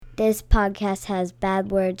This podcast has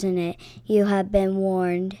bad words in it. You have been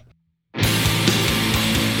warned.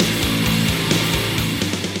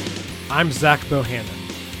 I'm Zach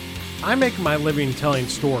Bohannon. I make my living telling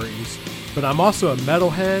stories, but I'm also a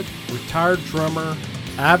metalhead, retired drummer,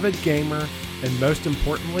 avid gamer, and most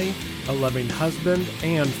importantly, a loving husband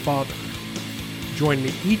and father. Join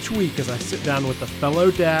me each week as I sit down with a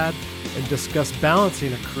fellow dad and discuss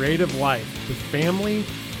balancing a creative life with family,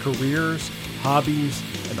 careers, hobbies,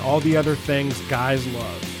 and all the other things guys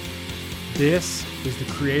love. This is the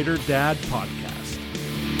Creator Dad Podcast.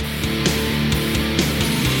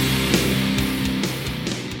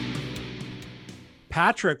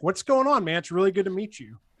 Patrick, what's going on, man? It's really good to meet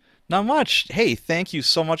you. Not much. Hey, thank you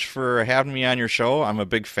so much for having me on your show. I'm a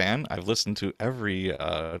big fan. I've listened to every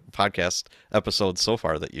podcast episode so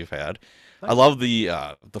far that you've had. I love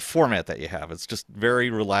the format that you have. It's just very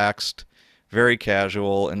relaxed, very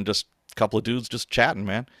casual, and just a couple of dudes just chatting,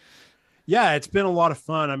 man. Yeah, it's been a lot of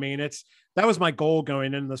fun. I mean, that was my goal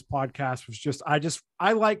going into this podcast, was just I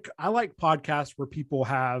like podcasts where people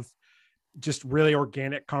have just really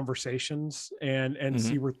organic conversations and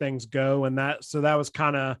see where things go. And that was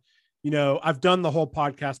kind of, I've done the whole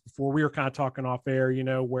podcast before. We were kind of talking off air,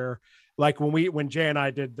 where like when Jay and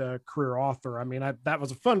I did the Career Author, I mean, that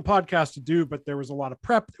was a fun podcast to do, but there was a lot of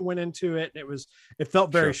prep that went into it. It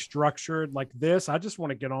felt very structured. Like this, I just want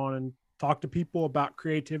to get on and talk to people about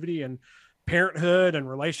creativity and parenthood and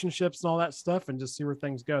relationships and all that stuff and just see where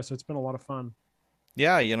things go. So it's been a lot of fun.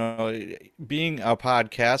 Yeah, being a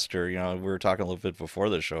podcaster, we were talking a little bit before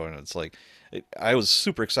the show, and it's like, I was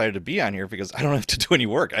super excited to be on here because I don't have to do any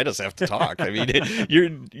work. I just have to talk. I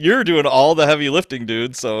mean, you're doing all the heavy lifting,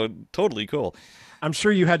 dude, so totally cool. I'm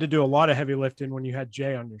sure you had to do a lot of heavy lifting when you had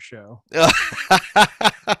Jay on your show.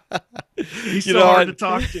 He's so hard to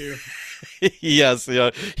talk to. Yes,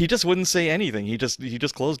 yeah. He just wouldn't say anything. He just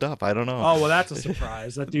closed up. I don't know. Oh, well, that's a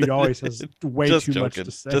surprise. That dude always has way too much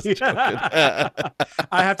to say.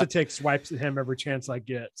 I have to take swipes at him every chance I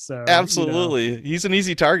get. So absolutely, he's an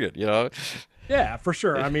easy target. Yeah, for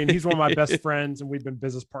sure. I mean, he's one of my best friends, and we've been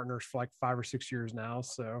business partners for like 5 or 6 years now.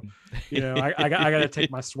 So, I got to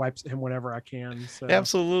take my swipes at him whenever I can. So.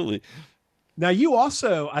 Absolutely. Now, you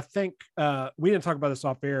also, I think, we didn't talk about this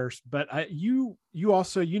off air, but you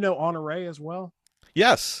also, Honore as well?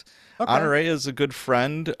 Yes. Okay. Honore is a good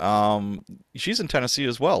friend. She's in Tennessee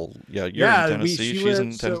as well. Yeah, you're in Tennessee. She's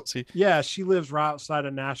in Tennessee. Yeah, she lives right outside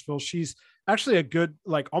of Nashville. She's actually a good,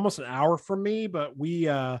 like almost an hour from me, but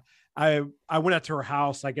I went out to her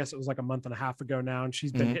house. I guess it was like a month and a half ago now, and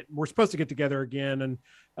she's been we're supposed to get together again. And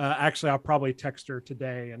actually, I'll probably text her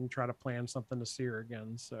today and try to plan something to see her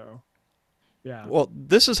again. So. Yeah. Well,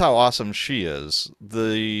 this is how awesome she is.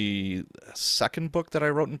 The second book that I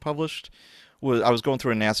wrote and published I was going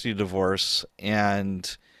through a nasty divorce,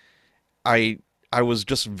 and I was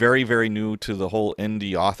just very, very new to the whole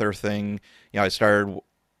indie author thing. I started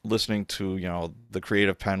listening to, The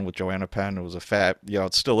Creative Pen with Joanna Penn. It was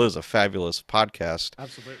it still is a fabulous podcast.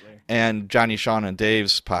 Absolutely. And Johnny, Sean, and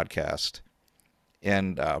Dave's podcast,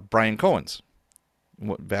 and Brian Cohen's,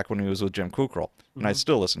 back when he was with Jim Kukral. And I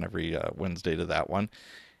still listen every Wednesday to that one.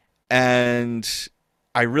 And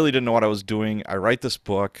I really didn't know what I was doing. I write this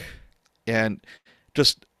book, and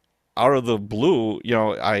just out of the blue,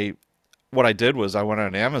 what I did was I went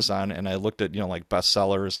on Amazon and I looked at, like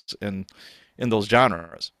bestsellers in those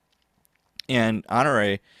genres. And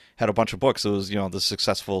Honore had a bunch of books. It was, The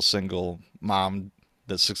Successful Single Mom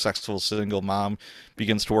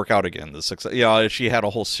Begins to Work Out Again. She had a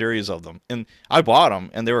whole series of them, and I bought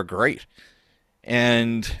them, and they were great.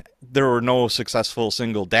 And there were no successful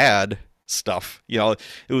single dad stuff. It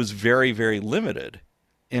was very, very limited.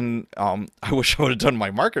 And I wish I would have done my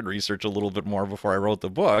market research a little bit more before I wrote the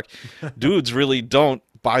book. Dudes really don't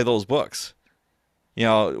buy those books.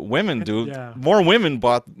 Women do. Yeah. More women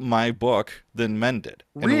bought my book than men did.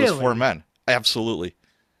 And really? It was for men. Absolutely.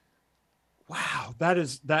 Wow. That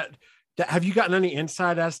have you gotten any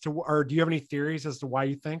insight as to, or do you have any theories as to why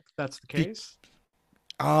you think that's the case?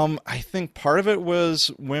 I think part of it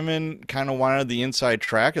was women kind of wanted the inside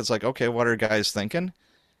track. It's like, okay, what are guys thinking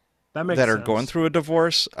that makes that sense. Are going through a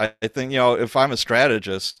divorce? I think, if I'm a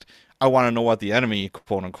strategist, I want to know what the enemy,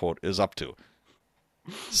 quote unquote, is up to.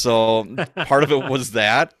 So part of it was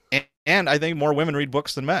that. And I think more women read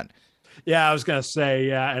books than men. Yeah, I was going to say,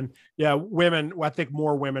 yeah. And yeah, women, I think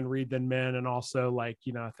more women read than men. And also I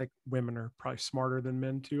think women are probably smarter than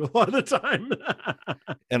men too, a lot of the time.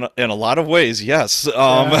 in a lot of ways. Yes.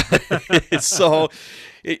 So,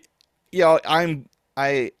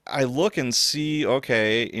 I look and see,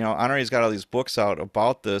 okay, Honore's got all these books out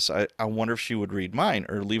about this. I wonder if she would read mine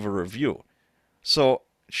or leave a review. So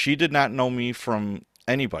she did not know me from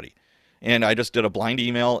anybody. And I just did a blind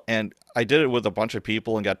email, and I did it with a bunch of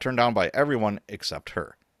people and got turned down by everyone except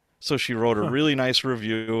her. So she wrote a really nice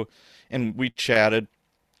review, and we chatted.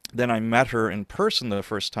 Then I met her in person the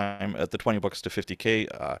first time at the 20 Books to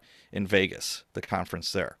 50K in Vegas, the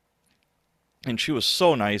conference there. And she was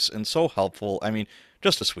so nice and so helpful. I mean,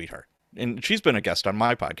 just a sweetheart. And she's been a guest on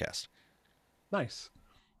my podcast. Nice.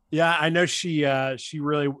 Yeah, I know she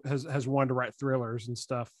really has wanted to write thrillers and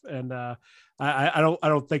stuff. And I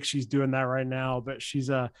don't think she's doing that right now, but she's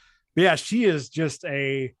but yeah, she is just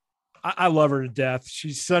I love her to death.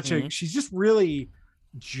 She's such she's just really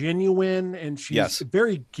genuine, and she's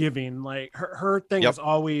very giving. Like her thing is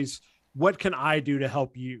always, what can I do to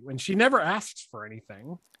help you? And she never asks for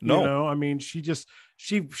anything. No, you know, I mean, she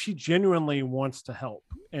genuinely wants to help.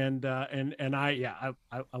 And I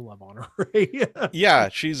love Honor Ray. Yeah,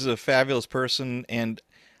 she's a fabulous person. And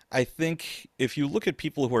I think if you look at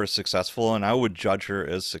people who are successful, and I would judge her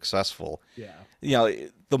as successful, you know,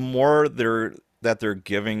 the more they're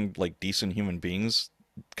giving like decent human beings,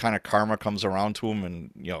 kind of karma comes around to them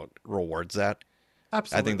and, you know, rewards that.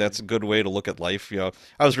 Absolutely. I think that's a good way to look at life. You know,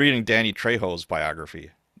 I was reading Danny Trejo's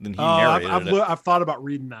biography. Then he narrated it. I've thought about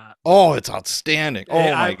reading that. Oh, it's outstanding.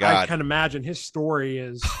 Oh my God. I can imagine his story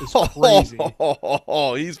is crazy.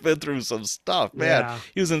 Oh, he's been through some stuff, man. Yeah.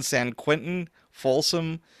 He was in San Quentin,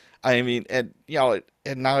 Folsom. I mean, and you know,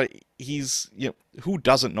 and now he's, you know, who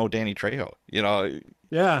doesn't know Danny Trejo? You know,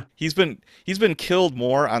 yeah, he's been killed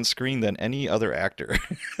more on screen than any other actor.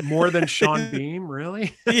 More than Sean Bean,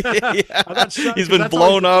 really? Yeah. He's been that's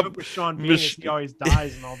blown always the up. joke with Sean Bean is he always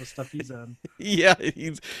dies in all the stuff he's in. Yeah,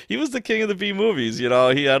 he was the king of the B movies. You know,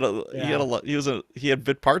 he had a lot. He had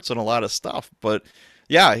bit parts in a lot of stuff, but.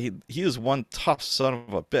 Yeah, he is one tough son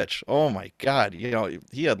of a bitch. Oh my God, you know,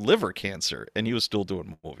 he had liver cancer and he was still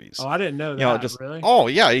doing movies. Oh, I didn't know that. You know, just really. Oh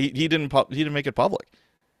yeah, he didn't make it public.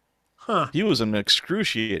 Huh? He was in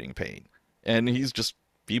excruciating pain, and he's just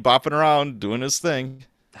bebopping around doing his thing.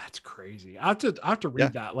 That's crazy. I have to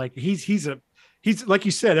read that. Like he's like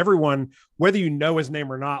you said, everyone, whether you know his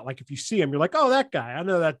name or not, like if you see him, you're like, oh, that guy, I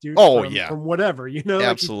know that dude. From whatever, you know,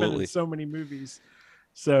 absolutely. Like he's been in so many movies.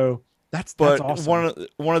 So. That's awesome.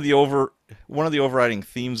 one of the overriding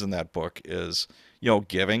themes in that book is, you know,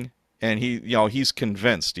 giving, and he's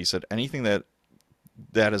convinced. He said anything that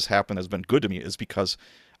has happened has been good to me is because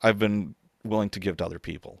I've been willing to give to other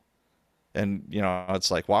people, and you know,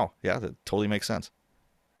 it's like, wow, yeah, that totally makes sense.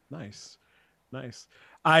 Nice.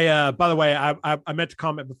 I by the way, I meant to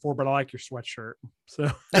comment before, but I like your sweatshirt.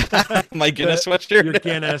 So my Guinness sweatshirt. Your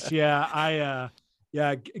Guinness, yeah.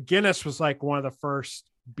 Guinness was like one of the first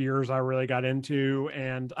beers I really got into,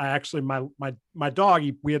 and I actually my dog,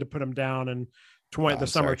 we had to put him down in the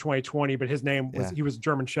summer of 2020, but his name was he was a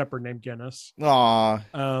German Shepherd named Guinness. Aw,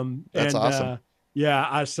 that's awesome.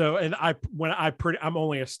 I'm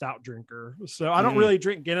only a stout drinker, so I don't really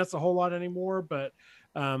drink Guinness a whole lot anymore, but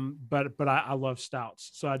I love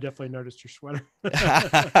stouts, so I definitely noticed your sweater.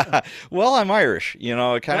 Well, I'm Irish, you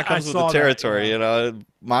know, it kind of comes with the territory. You know,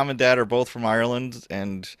 mom and dad are both from Ireland,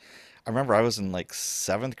 and I remember I was in like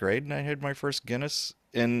 7th grade and I had my first Guinness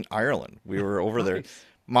in Ireland. We were over there.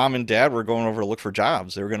 Mom and dad were going over to look for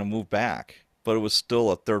jobs. They were going to move back, but it was still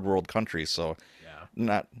a third world country, so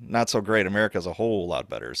not so great. America's a whole lot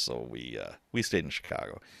better, so we stayed in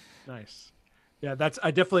Chicago. Nice. Yeah, I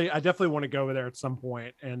definitely want to go over there at some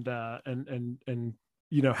point and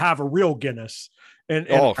you know, have a real Guinness in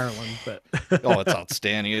Ireland. But it's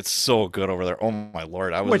outstanding. It's so good over there. Oh my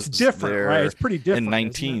Lord. It's different, right? It's pretty different. In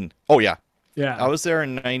 19. Oh yeah. Yeah. I was there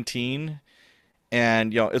in 19,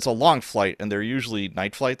 and you know, it's a long flight, and they're usually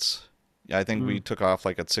night flights. Yeah, I think we took off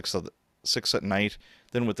like at 6 at night.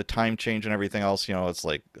 Then with the time change and everything else, you know, it's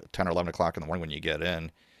like 10 or 11 o'clock in the morning when you get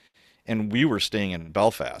in. And we were staying in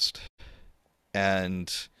Belfast,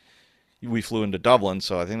 and we flew into Dublin.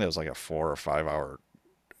 So I think that was like a 4 or 5 hour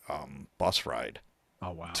bus ride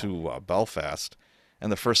to Belfast.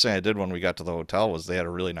 And the first thing I did when we got to the hotel was they had a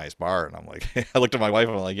really nice bar, and I'm like, I looked at my wife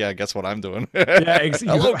and I'm like, yeah, guess what I'm doing?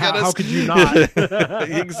 Yeah, how could you not?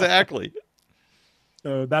 Exactly.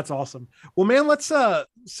 Oh, that's awesome. Well, man, let's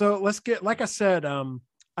get, like I said, I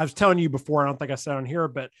was telling you before, I don't think I said on here,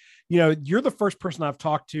 but you know, you're the first person I've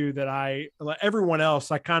talked to that everyone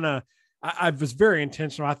else, I was very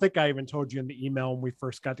intentional. I think I even told you in the email when we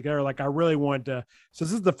first got together, like I really wanted to, so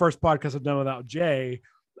this is the first podcast I've done without Jay.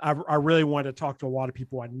 I really wanted to talk to a lot of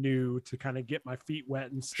people I knew to kind of get my feet wet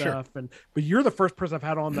and stuff. Sure. But you're the first person I've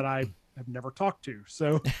had on that I have never talked to.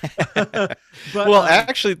 So, but, well,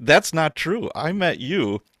 actually that's not true. I met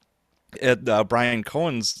you at Brian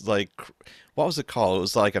Cohen's, like, what was it called? It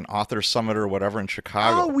was like an author summit or whatever in Oh,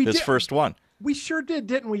 Chicago. we His did. first one. We sure did,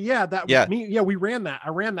 didn't we? Yeah, that was Yeah. me. Yeah, we ran that. I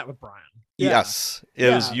ran that with Brian. Yeah. Yes,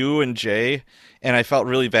 it was Yeah. you and Jay, and I felt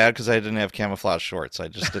really bad because I didn't have camouflage shorts. I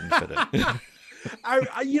just didn't fit in.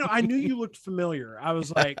 I knew you looked familiar. I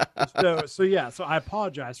was like, so yeah. So I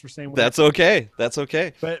apologize for saying That's okay. That's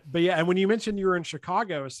okay. But yeah, and when you mentioned you were in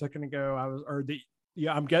Chicago a second ago,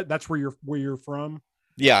 that's where you're from.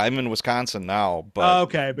 Yeah, I'm in Wisconsin now, but Oh,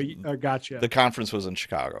 okay, but gotcha. the conference was in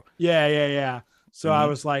Chicago. Yeah. So I Mhm.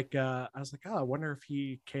 was like, oh, I wonder if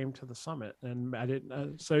he came to the summit, and I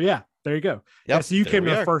didn't. So yeah, there you go. Yeah, Yep, so you there came we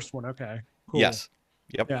to the are. first one. Okay, cool. Yes.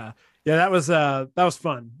 Yep. Yeah, that was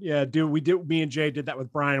fun. Yeah, me and Jay did that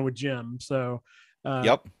with Brian with Jim. So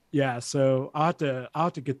Yep. yeah, so I'll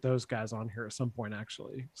have to get those guys on here at some point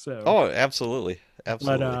actually. So Oh, absolutely.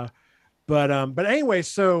 Absolutely. but anyway,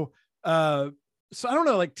 so so I don't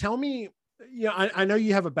know, like tell me, I know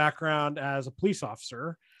you have a background as a police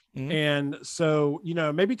officer. Mhm. And so,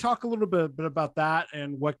 maybe talk a little bit about that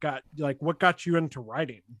and what got you into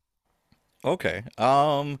writing. Okay.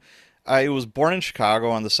 I was born in Chicago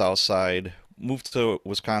on the south side, moved to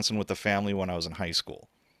Wisconsin with the family when I was in high school.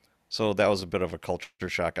 So that was a bit of a culture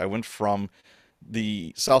shock. I went from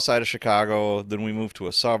the south side of Chicago, then we moved to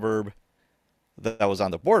a suburb that was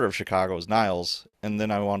on the border of Chicago, was Niles, and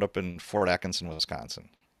then I wound up in Fort Atkinson, Wisconsin.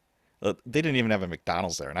 They didn't even have a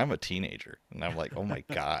McDonald's there, and I'm a teenager, and I'm like, oh my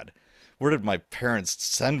God, where did my parents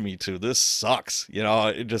send me to? This sucks.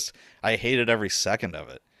 I hated every second of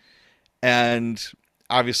it. And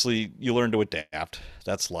obviously, you learn to adapt.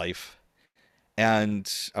 That's life.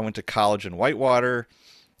 And I went to college in Whitewater,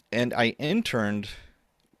 and I interned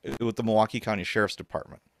with the Milwaukee County Sheriff's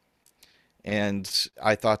Department. And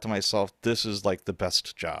I thought to myself, this is like the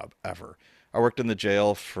best job ever. I worked in the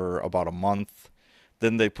jail for about a month.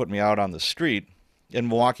 Then they put me out on the street. And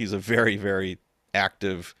Milwaukee's a very, very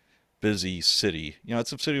active, busy city.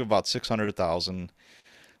 It's a city of about 600,000.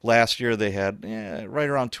 Last year they had right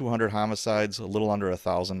around 200 homicides, a little under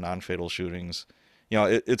 1,000 non-fatal shootings.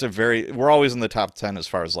 We're always in the top 10 as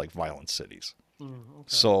far as like violent cities. Okay.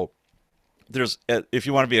 So if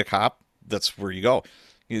you want to be a cop, that's where you go.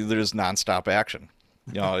 There's nonstop action.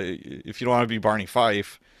 If you don't want to be Barney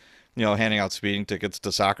Fife, handing out speeding tickets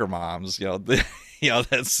to soccer moms, that's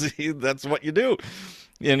what you do.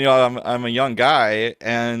 And I'm a young guy,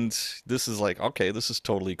 and this is like, okay, this is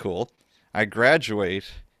totally cool. I graduate,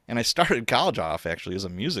 and I started college off actually as a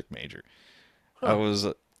music major. Huh.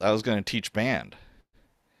 I was going to teach band.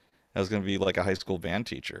 I was going to be like a high school band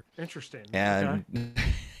teacher. Interesting. And Okay.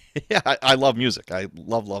 yeah, I love music. I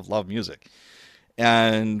love music.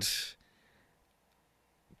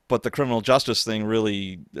 But the criminal justice thing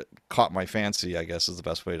really caught my fancy, I guess is the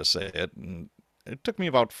best way to say it. And it took me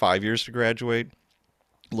about 5 years to graduate,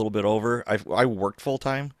 a little bit over. I worked full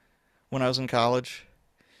time when I was in college,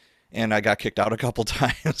 and I got kicked out a couple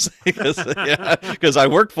times because I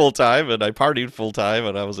worked full time and I partied full time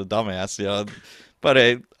and I was a dumbass. But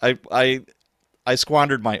I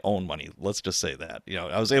squandered my own money. Let's just say that.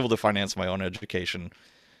 I was able to finance my own education,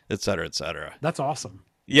 et cetera, et cetera. That's awesome.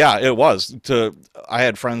 Yeah, it was. I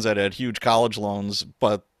had friends that had huge college loans,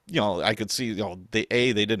 but I could see, they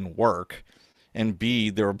didn't work, and B,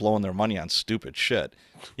 they were blowing their money on stupid shit.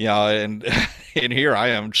 And and here I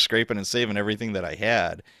am scraping and saving everything that I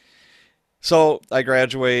had. So I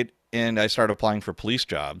graduate and I started applying for police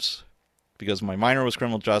jobs because my minor was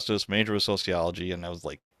criminal justice, major was sociology, and I was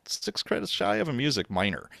like 6 credits shy of a music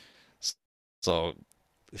minor. So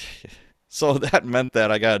that meant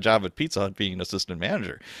that I got a job at Pizza Hut being an assistant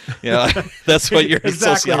manager. That's what your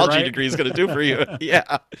Exactly, sociology right? degree is going to do for you.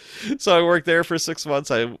 Yeah. So I worked there for 6 months.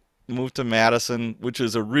 I moved to Madison, which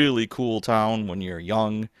is a really cool town when you're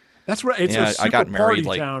young. That's right. It's Yeah, a super I got married, party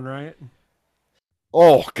like- town, right?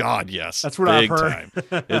 Oh God, yes. That's what Big I've heard.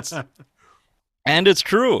 time. And it's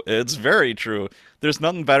true. It's very true. There's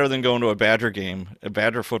nothing better than going to a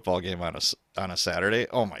Badger football game on a Saturday.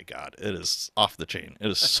 Oh my God, it is off the chain. It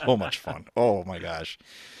is so much fun. Oh my gosh.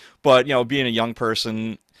 But being a young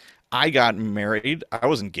person, I got married. I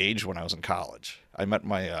was engaged when I was in college. I met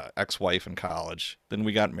my ex-wife in college. Then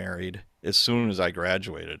we got married as soon as I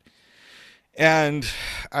graduated. And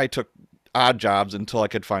I took odd jobs until I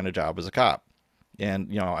could find a job as a cop.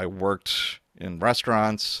 And I worked in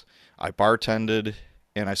restaurants. I bartended,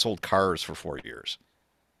 and I sold cars for 4 years.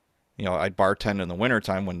 I'd bartend in the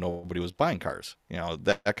wintertime when nobody was buying cars,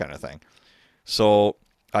 that kind of thing. So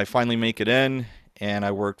I finally make it in, and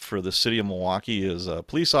I worked for the city of Milwaukee as a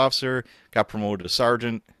police officer, got promoted to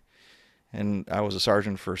sergeant, and I was a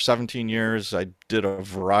sergeant for 17 years. I did a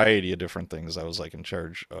variety of different things. I was like in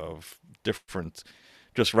charge of different,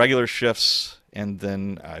 just regular shifts. And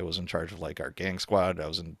then I was in charge of like our gang squad. I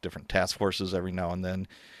was in different task forces every now and then.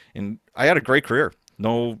 And I had a great career.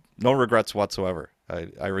 No regrets whatsoever.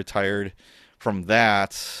 I retired from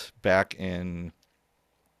that back in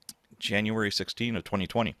January 16 of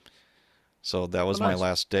 2020. So that was my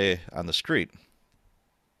last day on the street.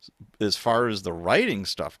 As far as the writing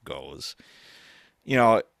stuff goes,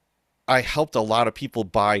 I helped a lot of people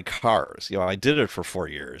buy cars. I did it for 4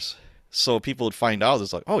 years. So people would find out,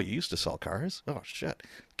 it's like, oh, you used to sell cars? Oh, shit.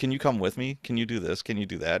 Can you come with me? Can you do this? Can you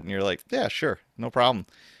do that? And you're like, yeah, sure. No problem.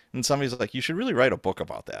 And somebody's like, you should really write a book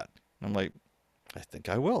about that. And I'm like, I think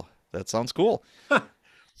I will. That sounds cool.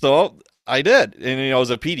 So I did. And, it was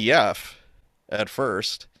a PDF at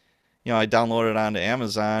first. I downloaded it onto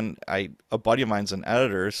Amazon. A buddy of mine's an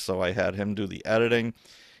editor, so I had him do the editing.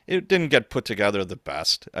 It didn't get put together the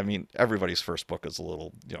best. I mean, everybody's first book is a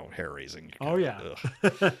little, hair-raising. Oh, yeah.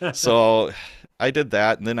 So I did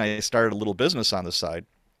that, and then I started a little business on the side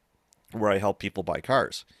where I help people buy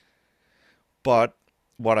cars. But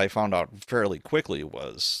what I found out fairly quickly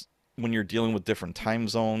was when you're dealing with different time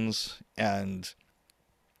zones and,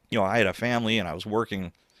 I had a family and I was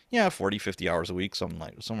working 40, 50 hours a week,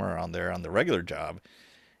 somewhere around there on the regular job.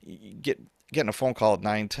 Getting a phone call at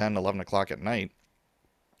 9, 10, 11 o'clock at night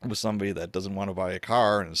with somebody that doesn't want to buy a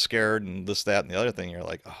car and is scared and this, that, and the other thing, you're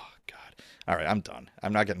like, oh, God. All right, I'm done.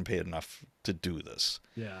 I'm not getting paid enough to do this.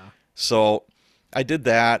 Yeah. So I did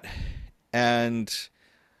that, and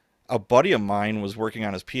a buddy of mine was working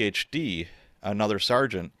on his PhD, another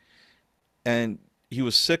sergeant, and he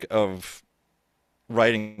was sick of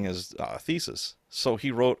writing his thesis. So he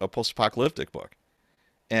wrote a post-apocalyptic book.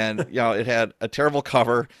 And, it had a terrible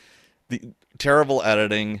cover, the terrible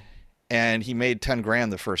editing, and he made 10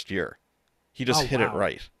 grand the first year. He just hit it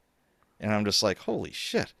right. And I'm just like, holy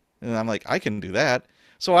shit. And I'm like, I can do that.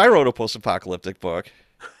 So I wrote a post-apocalyptic book.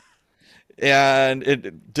 And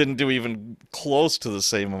it didn't do even close to the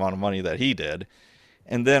same amount of money that he did.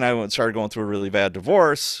 And then I started going through a really bad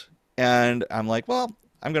divorce. And I'm like, well,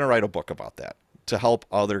 I'm going to write a book about that to help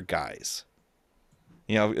other guys.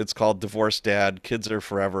 It's called Divorced Dad, Kids Are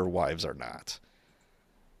Forever, Wives Are Not.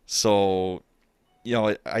 So,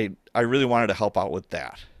 I really wanted to help out with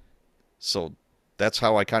that. So that's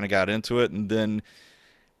how I kind of got into it. And then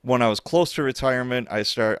when I was close to retirement,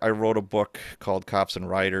 I wrote a book called Cops and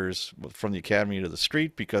Writers, From the Academy to the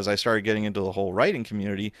Street, because I started getting into the whole writing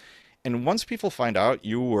community. And once people find out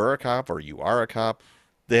you were a cop or you are a cop,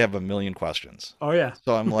 they have a million questions. Oh, yeah.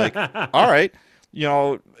 So I'm like, all right.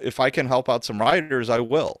 If I can help out some writers, I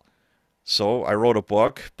will. So I wrote a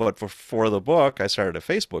book, but for the book, I started a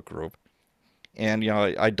Facebook group. And,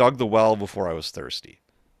 I dug the well before I was thirsty.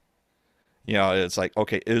 It's like,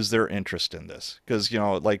 okay, is there interest in this? Because,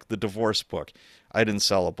 like the divorce book, I didn't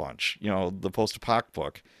sell a bunch. The post-apoc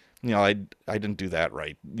book, I didn't do that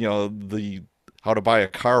right. The how to buy a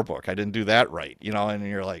car book, I didn't do that right. And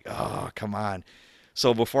you're like, oh, come on.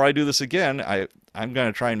 So before I do this again, I'm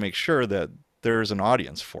going to try and make sure that there's an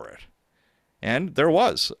audience for it. And there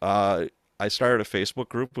was. I started a Facebook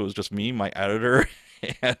group. It was just me, my editor,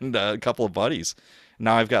 and a couple of buddies.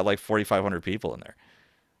 Now I've got like 4,500 people in there.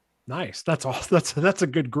 Nice. That's awesome. That's a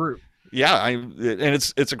good group. Yeah, and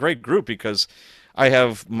it's a great group because I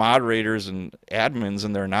have moderators and admins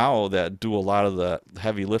in there now that do a lot of the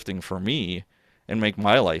heavy lifting for me and make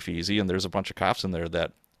my life easy. And there's a bunch of cops in there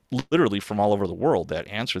that literally from all over the world that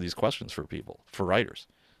answer these questions for people, for writers.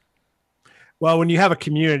 Well, when you have a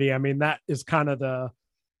community, I mean, that is kind of the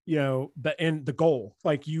goal.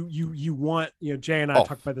 Like you want, Jay and I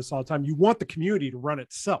talk about this all the time. You want the community to run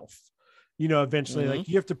itself, eventually. Like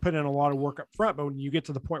you have to put in a lot of work up front, but when you get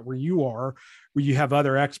to the point where you have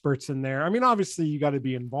other experts in there, I mean, obviously you got to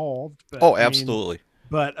be involved. But, absolutely.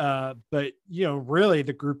 But really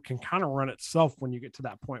the group can kind of run itself when you get to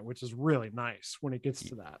that point, which is really nice when it gets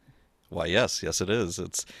to that. Why, yes, it is.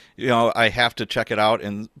 It's, I have to check it out.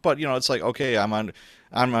 But it's like, okay, I'm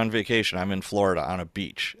on vacation. I'm in Florida on a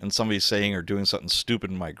beach and somebody's saying or doing something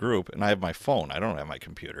stupid in my group and I have my phone. I don't have my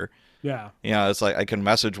computer. Yeah. It's like I can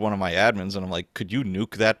message one of my admins and I'm like, could you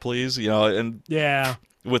nuke that please? And yeah,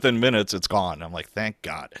 within minutes it's gone. I'm like, thank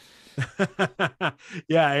God.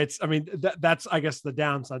 Yeah. That's, I guess the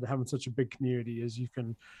downside to having such a big community is you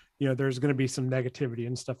can, there's going to be some negativity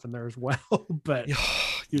and stuff in there as well, but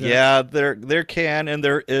yeah, there can, and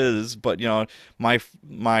there is, but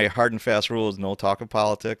my hard and fast rule is no talk of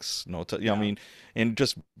politics, and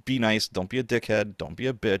just be nice. Don't be a dickhead. Don't be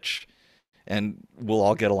a bitch. And we'll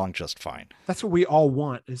all get along just fine. That's what we all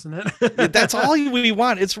want, isn't it? That's all we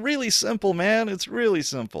want. It's really simple, man. It's really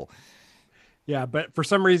simple. Yeah, but for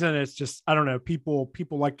some reason it's just, I don't know, people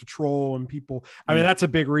like to troll, and people, I mean, Mm. that's a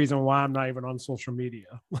big reason why I'm not even on social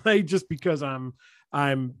media. Like, just because I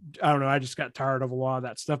don't know, I just got tired of a lot of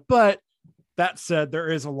that stuff. But that said, there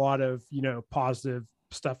is a lot of, positive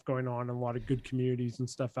stuff going on, and a lot of good communities and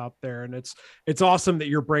stuff out there. And it's awesome that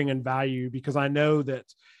you're bringing value, because I know that,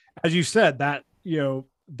 as you said, that,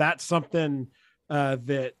 that's something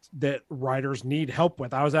that writers need help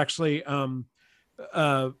with. I was actually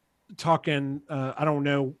uh talking, I don't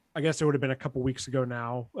know, I guess it would have been a couple weeks ago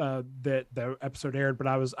now, that the episode aired, but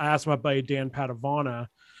I asked my buddy Dan Padavona,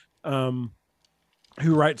 um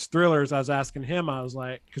who writes thrillers. I was asking him, I was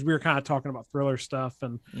like, because we were kind of talking about thriller stuff,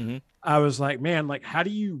 and Mm-hmm. I was like, man, like, how do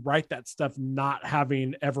you write that stuff not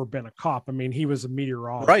having ever been a cop? I mean, he was a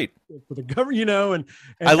meteorologist Right. for the government, and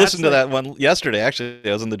I that's listened to like, that one yesterday. Actually,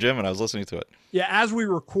 I was in the gym and I was listening to it. yeah, as we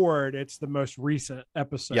record, it's the most recent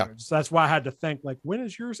episode. Yeah. So that's why I had to think, like, when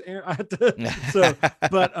is yours air? I had to, so,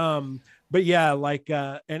 but yeah, like,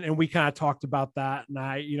 and we kind of talked about that.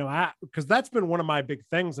 And because that's been one of my big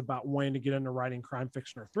things about wanting to get into writing crime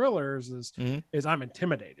fiction or thrillers Mhm. is I'm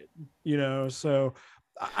intimidated, so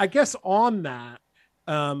I guess on that,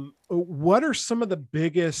 what are some of the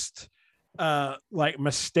biggest, like,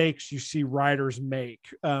 mistakes you see writers make,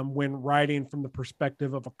 when writing from the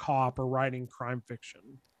perspective of a cop or writing crime fiction?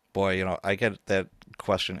 Boy, I get that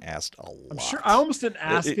question asked a lot. I'm sure I almost didn't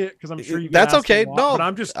ask it, because I'm sure you get That's asked okay. a lot, No, but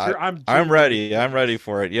I'm just I'm I'm ready. genuinely I'm ready curious.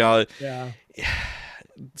 for it. Yeah.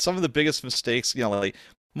 Some of the biggest mistakes, like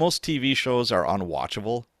most TV shows are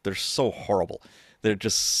unwatchable. They're so horrible. They're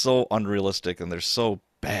just so unrealistic and they're so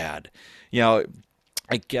bad.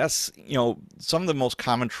 I guess, some of the most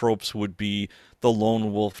common tropes would be the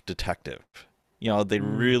lone wolf detective. They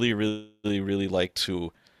really, really, really like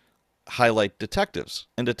to highlight detectives.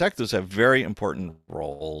 And detectives have very important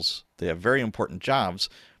roles. They have very important jobs,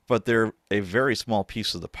 but they're a very small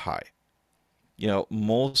piece of the pie.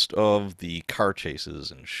 Most of the car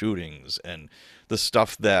chases and shootings and the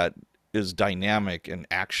stuff that is dynamic and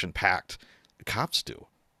action packed, cops do,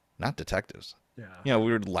 not detectives. Yeah.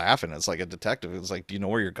 We were laughing. It's like a detective. It's like, do you know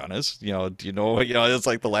where your gun is? Do you know, it's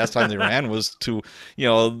like the last time they ran was to,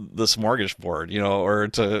 the smorgasbord, or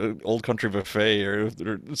to Old Country Buffet or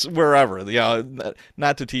wherever,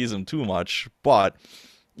 not to tease them too much, but,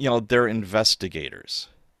 they're investigators.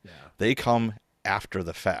 Yeah. They come after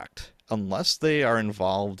the fact, unless they are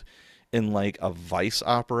involved in like a vice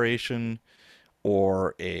operation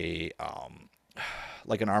or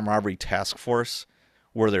like an armed robbery task force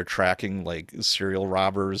where they're tracking like serial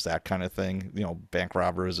robbers, that kind of thing, bank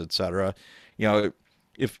robbers, etc.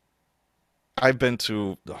 If I've been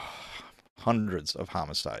to hundreds of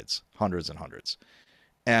homicides, hundreds and hundreds,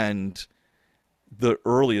 and the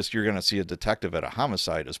earliest you're going to see a detective at a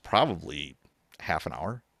homicide is probably half an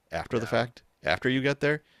hour after the fact. After you get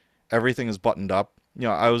there, everything is buttoned up.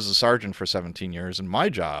 I was a sergeant for 17 years, and my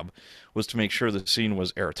job was to make sure the scene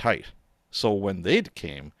was airtight. So when they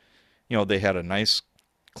came, they had a nice,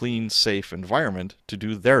 clean, safe environment to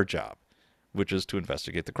do their job, which is to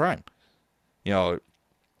investigate the crime.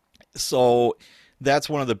 So that's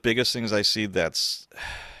one of the biggest things I see that's,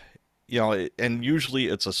 and usually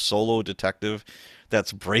it's a solo detective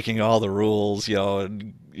that's breaking all the rules,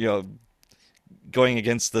 and, going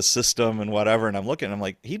against the system and whatever. And I'm looking, I'm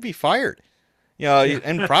like, he'd be fired,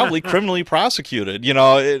 and probably criminally prosecuted.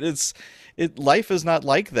 Life is not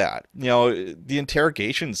like that. The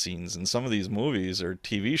interrogation scenes in some of these movies or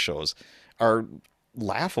TV shows are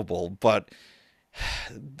laughable, but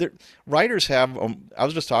writers have, I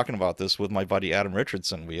was just talking about this with my buddy Adam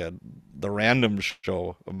Richardson. We had the random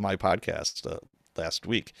show of my podcast last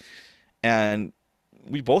week, and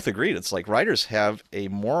we both agreed it's like writers have a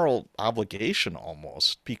moral obligation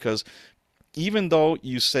almost, because even though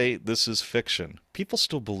you say this is fiction, people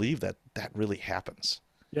still believe that that really happens.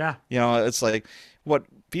 Yeah. It's like, what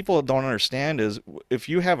people don't understand is if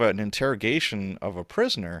you have an interrogation of a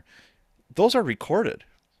prisoner, those are recorded,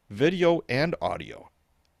 video and audio.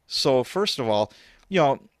 So first of all,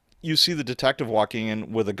 you see the detective walking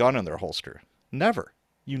in with a gun in their holster. Never.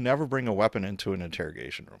 You never bring a weapon into an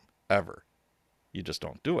interrogation room, ever. You just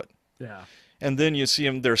don't do it. Yeah. And then you see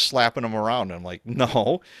them, they're slapping them around. And I'm like,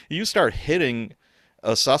 no, you start hitting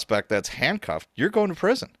a suspect that's handcuffed, you're going to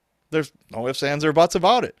prison. There's no ifs, ands, or buts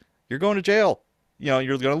about it. You're going to jail.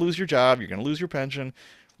 You're going to lose your job. You're going to lose your pension.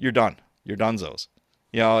 You're done. You're donezo's.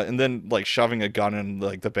 And then like shoving a gun in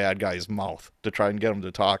like the bad guy's mouth to try and get him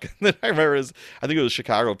to talk. And then I remember I think it was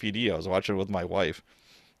Chicago PD. I was watching it with my wife,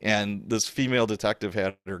 and this female detective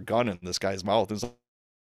had her gun in this guy's mouth. It's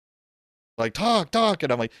like, talk.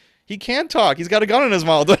 And I'm like, he can't talk. He's got a gun in his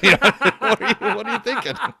mouth. What are you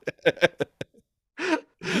thinking?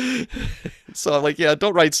 So I'm like, yeah,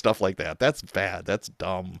 don't write stuff like that. That's bad. That's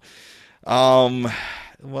dumb. Um,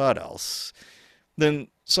 what else? Then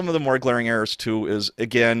some of the more glaring errors too is,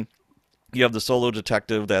 again, you have the solo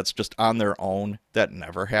detective that's just on their own. That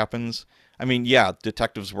never happens. I mean, yeah,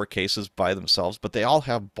 detectives work cases by themselves, but they all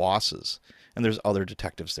have bosses, and there's other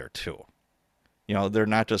detectives there too. They're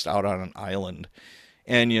not just out on an island.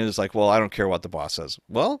 And it's like, well, I don't care what the boss says.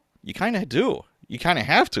 Well, you kind of do. You kind of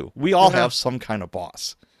have to. We all Yeah. have some kind of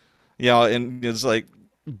boss. And it's like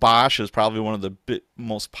Bosch is probably one of the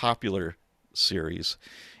most popular series,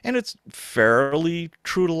 and it's fairly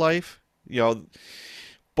true to life.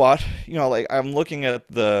 But like I'm looking at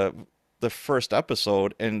the first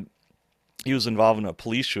episode, and he was involved in a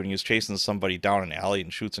police shooting. He was chasing somebody down an alley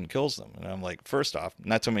and shoots and kills them. And I'm like, first off,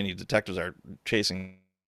 not too many detectives are chasing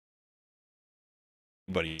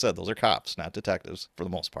anybody. Said those are cops, not detectives for the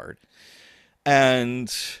most part.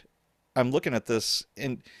 And I'm looking at this,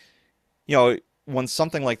 and when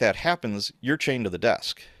something like that happens, you're chained to the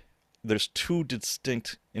desk. There's two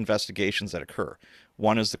distinct investigations that occur.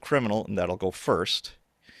 One is the criminal, and that'll go first.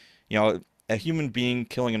 A human being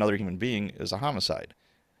killing another human being is a homicide.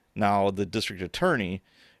 Now, the district attorney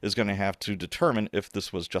is going to have to determine if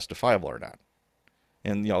this was justifiable or not.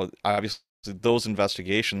 And, obviously, those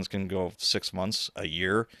investigations can go 6 months, a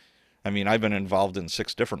year. I mean, I've been involved in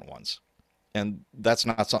 6 different ones. And that's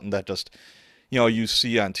not something that just, you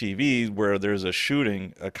see on TV where there's a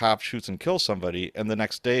shooting, a cop shoots and kills somebody, and the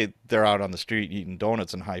next day they're out on the street eating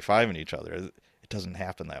donuts and high-fiving each other. It doesn't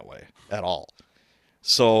happen that way at all.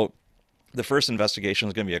 So the first investigation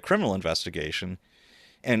is going to be a criminal investigation.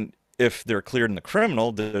 And if they're cleared in the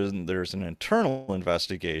criminal, there's an internal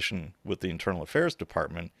investigation with the Internal Affairs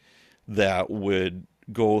Department that would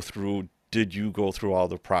go through, did you go through all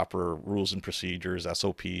the proper rules and procedures,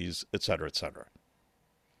 SOPs, et cetera, et cetera.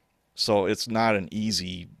 So it's not an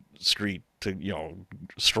easy street to,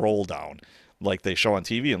 stroll down like they show on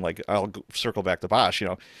TV. And like, I'll circle back to Bosch,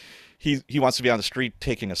 he wants to be on the street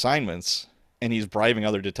taking assignments, and he's bribing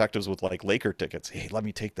other detectives with like Laker tickets. Hey, let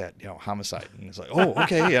me take that, homicide. And it's like, oh,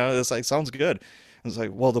 okay, yeah, this like sounds good. And it's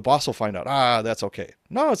like, well, the boss will find out. That's okay.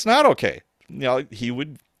 No, it's not okay.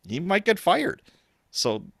 He might get fired.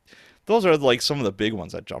 So those are like some of the big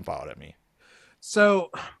ones that jump out at me.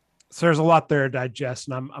 So there's a lot there to digest,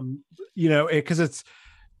 and I'm because it's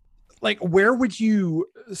like, where would you?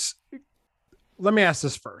 Let me ask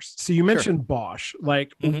this first. So you mentioned Bosch.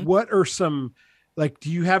 Like, what are some? Like,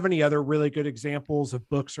 do you have any other really good examples of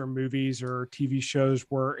books or movies or TV shows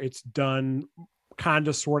where it's done kind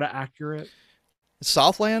of sort of accurate?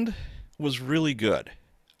 Southland was really good.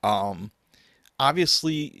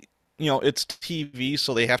 Obviously, it's TV,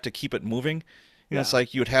 so they have to keep it moving. It's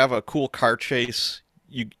like you'd have a cool car chase.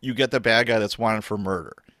 You get the bad guy that's wanted for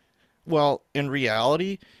murder. Well, in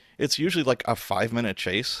reality, it's usually like a 5-minute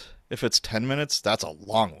chase. If it's 10 minutes, that's a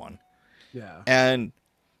long one. Yeah. And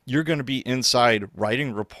you're going to be inside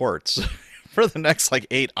writing reports for the next like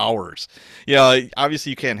 8 hours. Obviously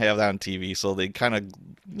you can't have that on TV, so they kind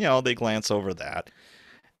of, they glance over that.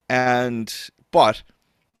 But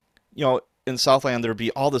in Southland, there'd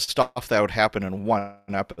be all this stuff that would happen in one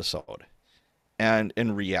episode. And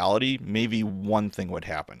in reality, maybe one thing would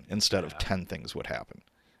happen instead of 10 things would happen.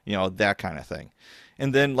 That kind of thing.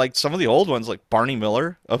 And then like some of the old ones, like Barney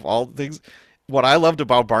Miller, of all things, what I loved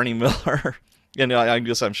about Barney Miller, and I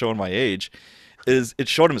guess I'm showing my age, is it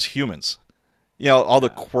showed him as humans. All the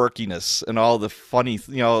quirkiness and all the funny,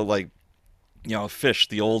 Fish,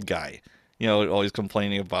 the old guy, always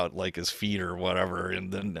complaining about like his feet or whatever.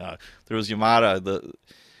 And then there was Yamada,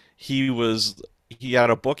 he had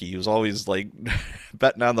a bookie. He was always like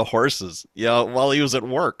betting on the horses, while he was at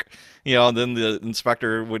work. And then the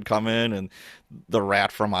inspector would come in, and the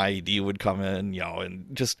rat from IED would come in, and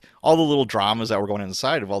just all the little dramas that were going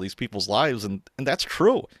inside of all these people's lives. And that's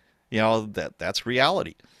true. That's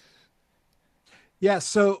reality. Yeah.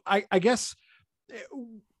 So I guess,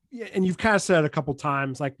 and you've kind of said a couple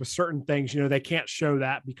times, like with certain things, they can't show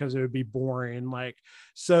that because it would be boring. Like,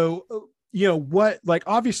 so, what, like,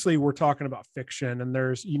 obviously we're talking about fiction, and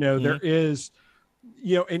there's, there is,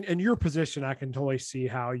 in your position, I can totally see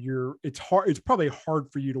how it's hard. It's probably hard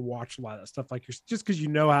for you to watch a lot of that stuff. Like, just because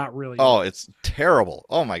how it really is. It's terrible.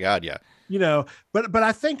 Oh my God. Yeah. But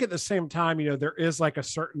I think at the same time, there is like a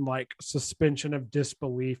certain like suspension of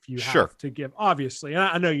disbelief you have to give, obviously. And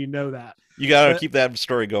I know that. You got to keep that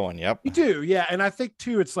story going. Yep. You do. Yeah. And I think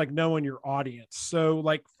too, it's like knowing your audience. So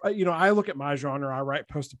like, I look at my genre, I write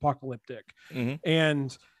post-apocalyptic,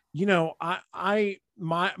 and,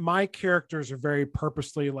 my characters are very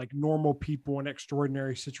purposely like normal people in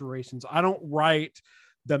extraordinary situations. I don't write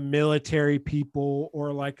the military people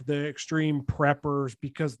or like the extreme preppers,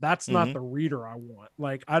 because that's not the reader I want.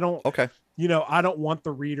 Like, I don't, Okay. I don't want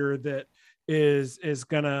the reader that is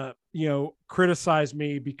gonna, criticize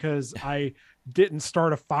me because I didn't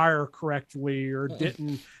start a fire correctly or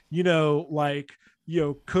didn't,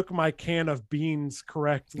 cook my can of beans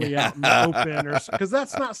correctly out in the open, or because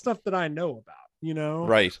that's not stuff that I know about.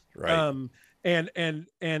 Right.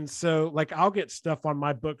 And so like I'll get stuff on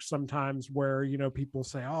my books sometimes where people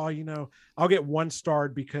say, oh, I'll get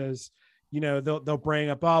 1-starred because they'll bring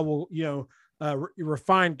up, oh well,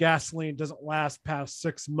 refined gasoline doesn't last past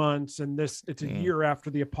 6 months, and it's a year after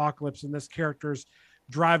the apocalypse, and this character's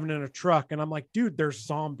driving in a truck, and I'm like, dude, there's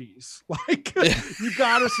zombies. Like, you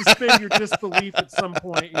gotta suspend your disbelief at some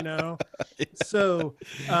point. So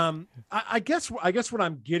I guess what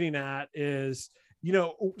I'm getting at is,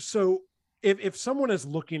 so if someone is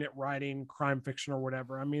looking at writing crime fiction or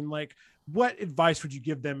whatever, I mean, like, what advice would you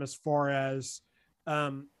give them as far as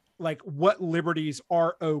like what liberties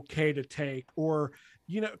are okay to take? Or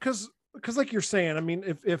because like you're saying, I mean,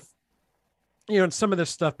 if in some of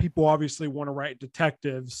this stuff, people obviously want to write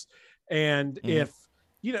detectives, and if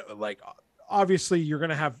like, obviously you're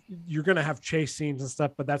gonna have chase scenes and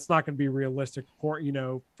stuff, but that's not going to be realistic,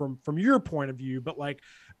 from your point of view. But like,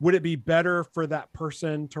 would it be better for that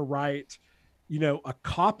person to write a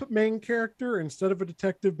cop main character instead of a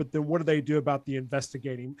detective? But then what do they do about the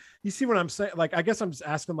investigating? You see what I'm saying? Like, I guess I'm just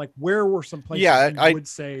asking, like, where were some places you would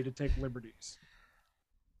say to take liberties?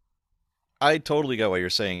 I totally get what you're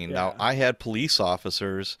saying. Yeah. Now, I had police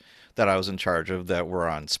officers that I was in charge of that were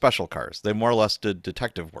on special cars. They more or less did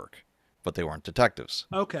detective work, but they weren't detectives.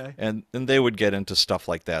 Okay. And they would get into stuff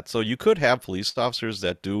like that. So you could have police officers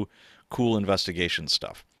that do cool investigation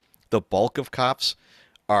stuff. The bulk of cops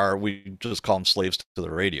we just call them slaves to the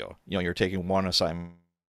radio. You're taking one assignment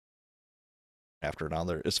after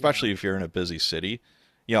another, especially if you're in a busy city.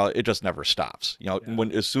 It just never stops.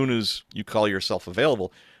 As soon as you call yourself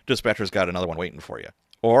available, dispatcher's got another one waiting for you.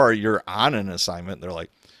 Or you're on an assignment, they're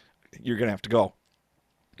like, you're going to have to go.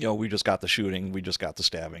 We just got the shooting, we just got the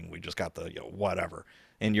stabbing, we just got the, whatever.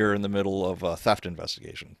 And you're in the middle of a theft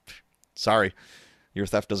investigation. Sorry, your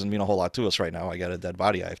theft doesn't mean a whole lot to us right now. I got a dead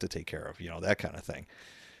body I have to take care of, that kind of thing.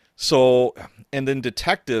 So, and then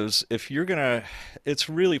detectives, it's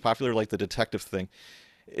really popular, like the detective thing.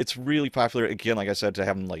 It's really popular, again, like I said, to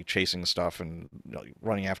have them like chasing stuff and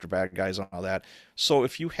running after bad guys and all that. So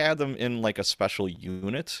if you had them in like a special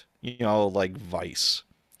unit, like Vice,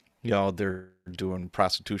 they're doing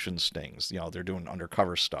prostitution stings, they're doing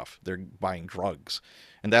undercover stuff, they're buying drugs,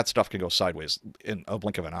 and that stuff can go sideways in a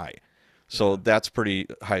blink of an eye. So that's pretty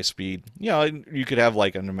high speed. You could have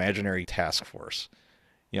like an imaginary task force,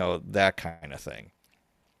 that kind of thing.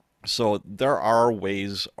 So there are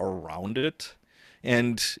ways around it.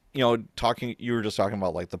 And, you were just talking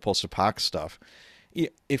about like the post-apoc stuff.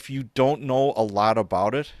 If you don't know a lot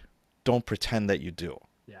about it, don't pretend that you do.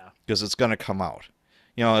 Yeah. Because it's going to come out.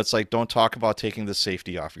 It's like, don't talk about taking the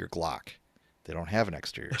safety off your Glock. They don't have an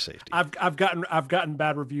exterior safety. I've gotten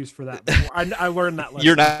bad reviews for that before. I learned that lesson.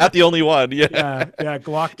 You're not the only one. Yeah. Yeah.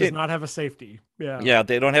 Glock does not have a safety. Yeah. Yeah.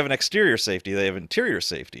 They don't have an exterior safety. They have interior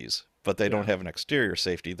safeties, but they don't have an exterior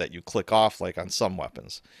safety that you click off like on some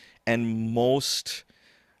weapons. And most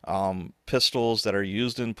pistols that are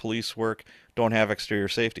used in police work don't have exterior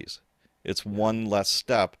safeties. It's one less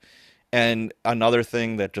step. And another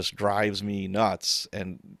thing that just drives me nuts,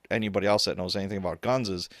 and anybody else that knows anything about guns,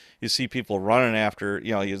 is you see people running after,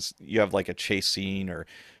 you have like a chase scene, or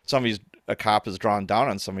a cop is drawn down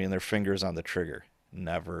on somebody and their finger's on the trigger.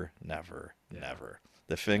 Never, never, never.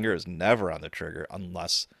 The finger is never on the trigger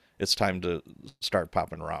unless it's time to start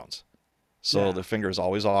popping rounds. So the finger is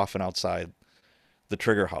always off and outside the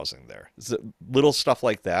trigger housing there. It's little stuff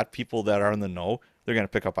like that, people that are in the know, they're going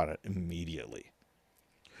to pick up on it immediately.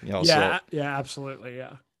 Yeah, absolutely,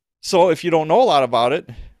 yeah. So if you don't know a lot about it,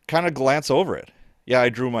 kind of glance over it. Yeah, I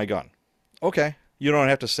drew my gun. Okay. You don't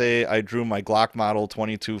have to say I drew my Glock model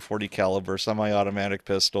 22 40 caliber semi-automatic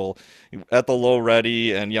pistol at the low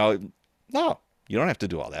ready, and no, you don't have to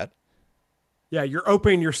do all that. Yeah, you're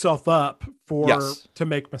opening yourself up to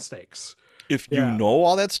make mistakes. If you know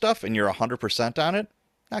all that stuff and you're 100% on it,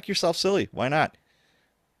 knock yourself silly. Why not?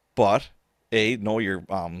 But know your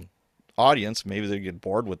audience. Maybe they get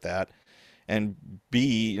bored with that. And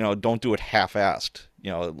B, don't do it half-assed.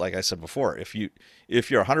 Like I said before, if you're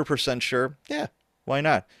 100% sure, yeah, why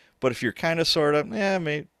not? But if you're kind of sort of,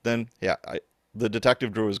 maybe, then the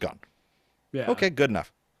detective drew his gun. Yeah. Okay, good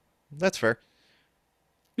enough. That's fair.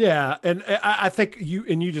 Yeah, and I think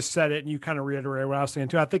you just said it, and you kind of reiterated what I was saying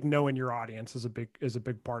too. I think knowing your audience is a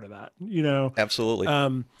big part of that. Absolutely.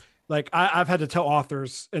 Um, like I've had to tell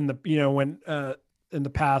authors in the when in the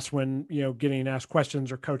past when getting asked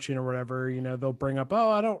questions or coaching or whatever, they'll bring up,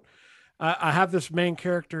 oh, I have this main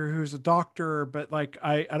character who's a doctor, but like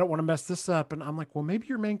I don't want to mess this up, and I'm like, well, maybe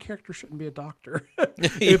your main character shouldn't be a doctor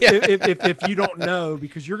if you don't know,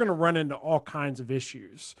 because you're going to run into all kinds of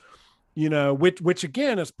issues. Which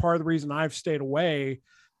again is part of the reason I've stayed away.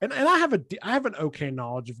 And I have an okay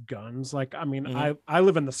knowledge of guns. Like, I mean, Mhm. I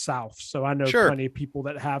live in the South, so I know Sure. plenty of people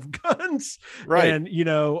that have guns, Right.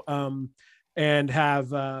 and have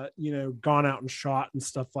gone out and shot and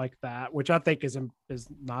stuff like that, which I think is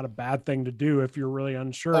not a bad thing to do if you're really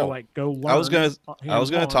unsure. Oh, Like, go learn. I was gonna talk hands-on.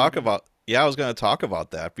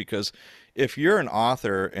 about that, because if you're an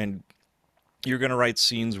author and you're gonna write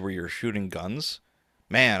scenes where you're shooting guns,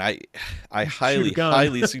 man, I Shoot a gun.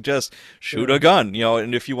 highly suggest shoot Yeah. a gun.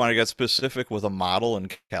 And if you want to get specific with a model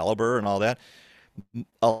and caliber and all that,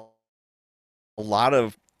 a, a lot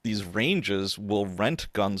of these ranges will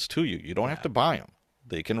rent guns to you. You don't have Yeah. to buy them;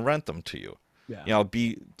 they can rent them to you. Yeah.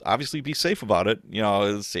 Be safe about it.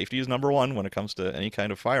 Safety is number one when it comes to any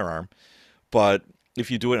kind of firearm. But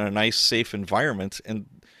if you do it in a nice, safe environment, and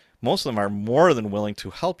most of them are more than willing to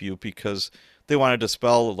help you because they want to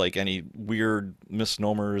dispel like any weird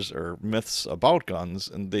misnomers or myths about guns,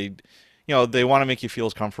 and they want to make you feel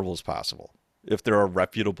as comfortable as possible if they're a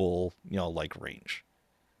reputable, like range.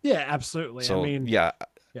 Yeah, absolutely. So I mean, yeah,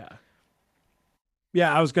 yeah.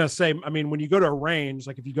 Yeah, I was gonna say, I mean, when you go to a range,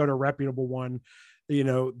 like if you go to a reputable one,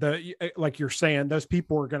 like you're saying, those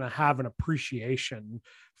people are gonna have an appreciation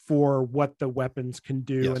for what the weapons can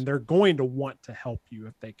do, yes, and they're going to want to help you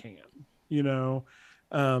if they can, you know.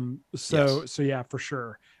 So yes. so yeah, for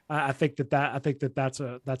sure. I think that's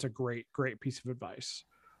a great piece of advice.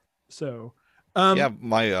 So, Yeah,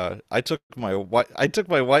 I took my wife.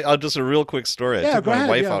 Just a real quick story. I yeah, took go my ahead.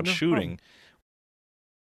 wife Yeah, out no problem. shooting.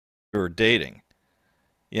 We were dating.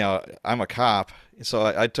 I'm a cop, so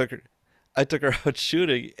I took her out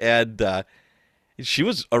shooting, and she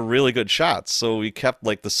was a really good shot. So we kept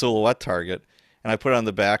like the silhouette target, and I put it on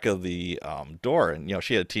the back of the door. And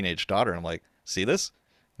she had a teenage daughter, and I'm like, "See this?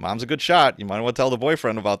 Mom's a good shot. You might want to tell the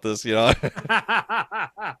boyfriend about this."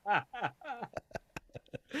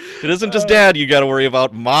 It isn't just Uh, dad you got to worry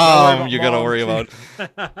about. Gotta worry Mom, about you got to mom worry too.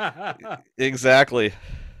 about. Exactly.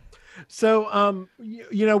 So,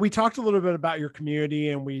 we talked a little bit about your community,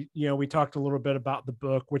 and we talked a little bit about the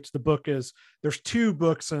book, which the book is, there's two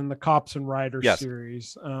books in the Cops and Riders Yes.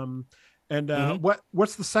 series. And Hmm.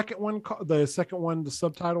 what's the second one? The second one, the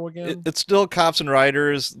subtitle again? It's still Cops and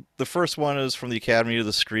Riders. The first one is From the Academy to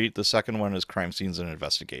the Street. The second one is Crime Scenes and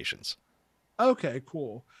Investigations. Okay,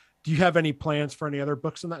 cool. Do you have any plans for any other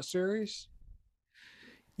books in that series?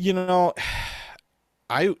 You know,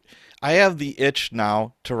 I I have the itch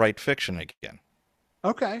now to write fiction again.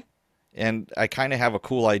 Okay. And I kind of have a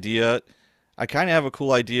cool idea.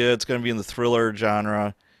 It's going to be in the thriller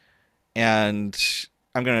genre, and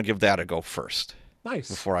I'm going to give that a go first Nice.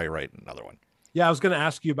 before I write another one. Yeah, I was going to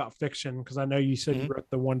ask you about fiction because I know you said you Hmm. wrote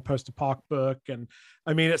the one post-apoc book, and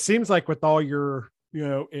I mean, it seems like with all your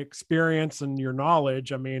experience and your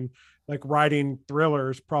knowledge, I mean, like writing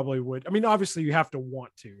thrillers probably would. I mean, obviously you have to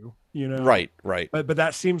want to, Right, right. but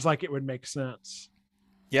that seems like it would make sense.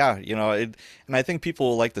 Yeah, and I think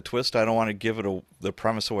people will like the twist. I don't want to give the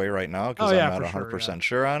premise away right now Oh because I'm yeah, not for sure. Yeah. 100%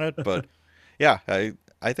 sure on it, but yeah,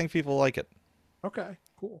 I think people like it. Okay,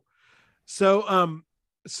 cool. So,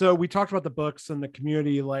 so we talked about the books and the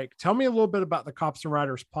community. Like, tell me a little bit about the Cops and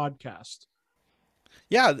Writers podcast.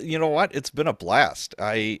 Yeah, you know what? It's been a blast.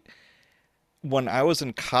 When I was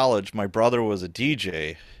in college, my brother was a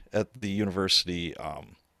DJ at the university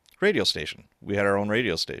radio station. We had our own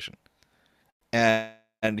radio station.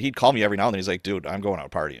 And he'd call me every now and then. He's like, "Dude, I'm going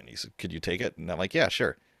out partying." He said, "Could you take it?" And I'm like, "Yeah,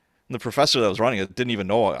 sure." And the professor that was running it didn't even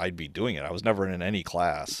know I'd be doing it. I was never in any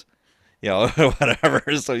class, whatever.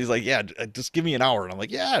 So he's like, "Yeah, just give me an hour." And I'm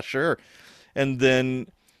like, "Yeah, sure." And then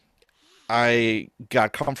I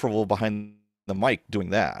got comfortable behind the mic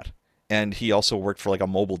doing that. And he also worked for like a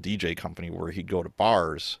mobile DJ company where he'd go to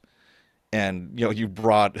bars, and you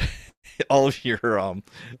brought all of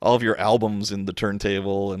your albums in the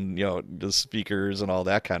turntable, and the speakers and all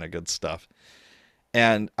that kind of good stuff.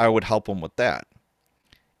 And I would help him with that.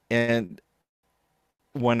 And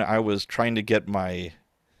when I was trying to get my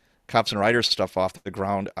Cops and Writers stuff off the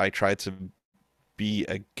ground, I tried to be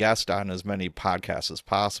a guest on as many podcasts as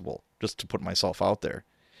possible just to put myself out there.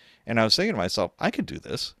 And I was thinking to myself, I could do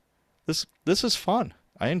this. This is fun.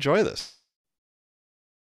 I enjoy this.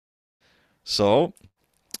 So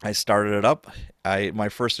I started it up. My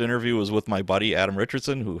first interview was with my buddy Adam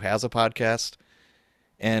Richardson, who has a podcast,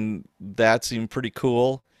 and that seemed pretty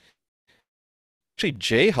cool. Actually,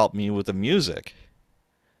 Jay helped me with the music.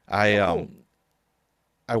 I Oh,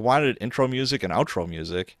 I wanted intro music and outro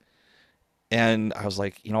music, and I was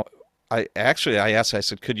like, I asked, I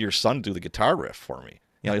said, could your son do the guitar riff for me?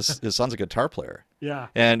 His son's a guitar player, yeah.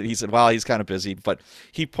 and he said, well, he's kind of busy, but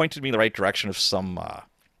he pointed me in the right direction of some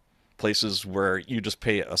places where you just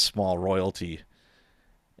pay a small royalty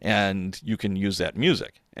and you can use that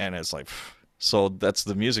music. And it's like, so that's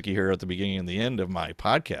the music you hear at the beginning and the end of my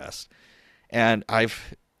podcast. And I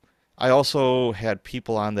also had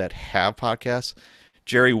people on that have podcasts.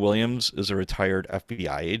 Jerry Williams is a retired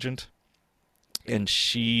FBI agent, and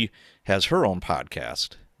she has her own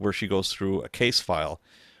podcast where she goes through a case file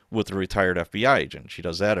with a retired FBI agent. She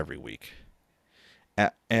does that every week.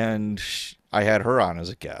 And I had her on as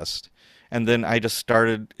a guest. And then it just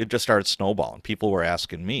started snowballing. People were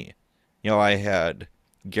asking me. I had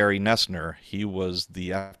Gary Nessner. He was the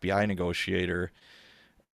FBI negotiator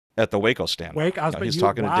at the Waco standoff. I was, He's you,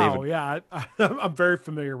 talking to wow, David. yeah, I'm very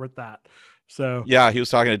familiar with that. So Yeah, he was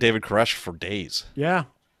talking to David Koresh for days. yeah,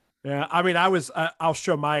 yeah. I mean, I'll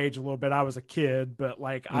show my age a little bit. I was a kid, but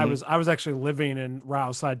like Hmm. I was actually living in right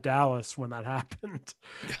outside Dallas when that happened.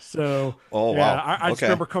 So Oh, yeah, wow. I just Okay.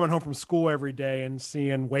 remember coming home from school every day and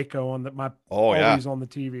seeing Waco on my Oh, yeah. always on the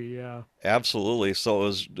TV. Yeah. Absolutely. So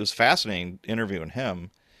it was fascinating interviewing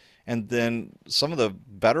him. And then some of the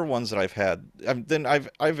better ones that I've had, then I've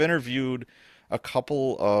interviewed a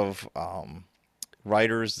couple of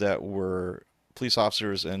writers that were police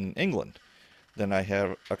officers in England. Then I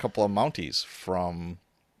have a couple of Mounties from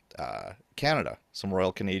Canada, some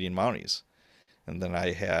Royal Canadian Mounties. And then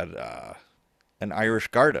I had an Irish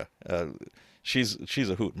Garda. She's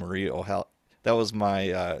a hoot, Marie O'Hell. That was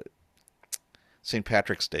my St.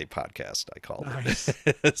 Patrick's Day podcast, I called Nice.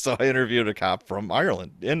 it. So I interviewed a cop from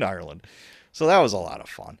Ireland, in Ireland. So that was a lot of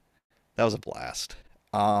fun. That was a blast.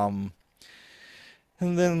 Um,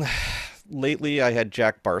 and then lately I had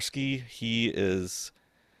Jack Barsky. He is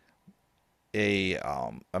a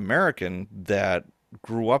American that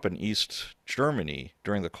grew up in East Germany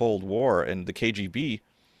during the Cold War, and the KGB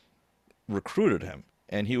recruited him,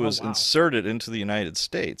 and he Oh was wow. inserted into the United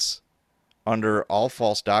States under all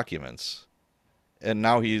false documents, and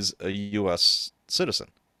now he's a U.S. citizen.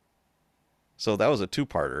 So that was a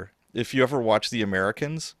two-parter. If you ever watch The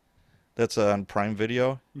Americans, that's on Prime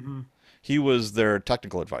Video, Hmm. he was their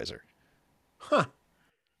technical advisor. Huh.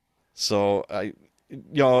 So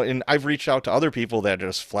and I've reached out to other people that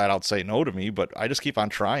just flat out say no to me, but I just keep on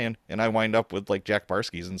trying, and I wind up with like Jack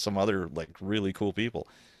Barsky's and some other like really cool people.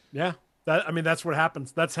 Yeah. I mean, that's what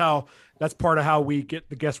happens. That's part of how we get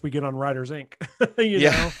the guests we get on Writers Inc. You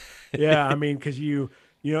Yeah. know? Yeah. I mean, cause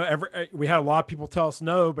we had a lot of people tell us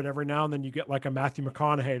no, but every now and then you get like a Matthew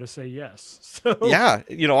McConaughey to say yes. So Yeah,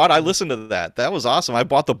 you know what? I listened to that. That was awesome. I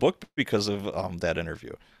bought the book because of that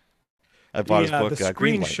interview. I bought his the book,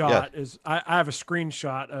 Greenlight. Yeah. screenshot is I have a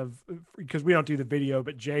screenshot of, because we don't do the video,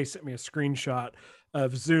 but Jay sent me a screenshot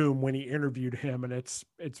of Zoom when he interviewed him, and it's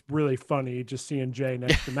really funny just seeing Jay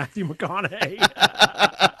next to Matthew McConaughey.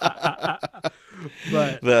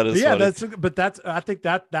 That But is yeah, funny. that's I think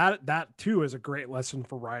that too is a great lesson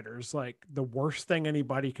for writers. Like the worst thing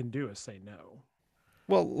anybody can do is say no.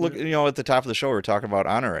 Well, look, at the top of the show, we are talking about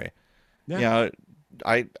Honore. Yeah. You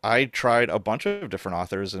know, I tried a bunch of different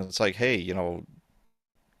authors, and it's like, hey,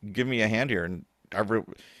 give me a hand here. And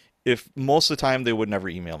if most of the time they would never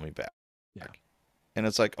email me back, Yeah. and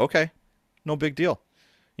it's like, okay, no big deal.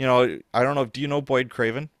 I don't know. Do you know Boyd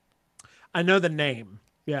Craven? I know the name.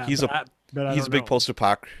 Yeah, He's a but I he's a don't big know.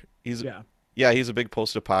 post-apoc. He's Yeah. Yeah, he's a big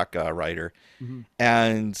post-apoc writer. Hmm.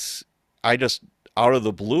 And I just, out of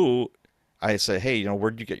the blue, I said, hey,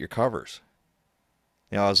 where'd you get your covers?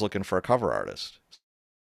 I was looking for a cover artist.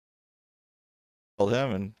 Told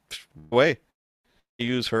him, and away. He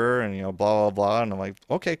used her, and blah blah blah. And I'm like,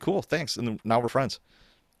 okay, cool, thanks. And now we're friends.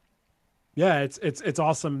 Yeah, it's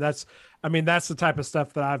awesome. I mean, that's the type of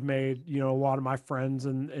stuff that I've made, a lot of my friends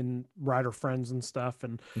and writer friends and stuff.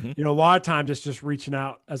 And, Hmm. a lot of times it's just reaching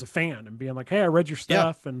out as a fan and being like, hey, I read your Yeah,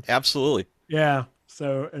 stuff. And absolutely. yeah.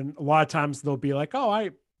 So, and a lot of times they'll be like, oh,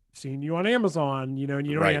 I seen you on Amazon, and you don't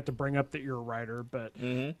even Right. have to bring up that you're a writer, but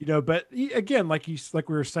Hmm. again, like we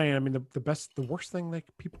were saying, I mean, the worst thing that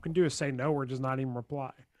people can do is say no or just not even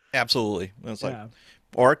reply. Absolutely. And it's like, Yeah.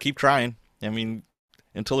 or keep trying. I mean,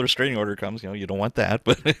 until the restraining order comes, you don't want that.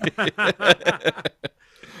 But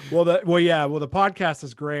The podcast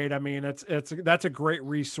is great. I mean, that's a great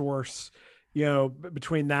resource,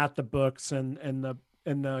 between that, the books and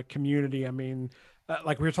the community. I mean,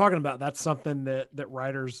 like we were talking about, that's something that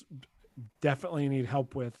writers definitely need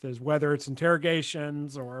help with, is whether it's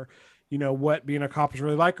interrogations or, what being a cop is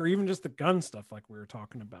really like, or even just the gun stuff like we were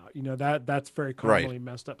talking about, that's very Right. commonly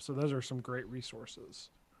messed up. So those are some great resources.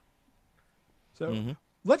 So Hmm.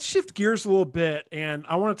 let's shift gears a little bit. And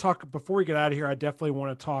I want to talk, before we get out of here, I definitely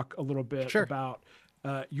want to talk a little bit Sure. about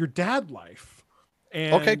your dad life.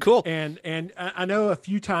 And, Okay, cool. And I know a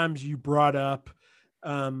few times you brought up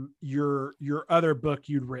your other book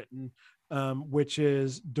you'd written, which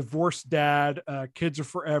is Divorced Dad, Kids Are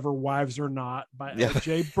Forever, Wives Are Not, by Yeah.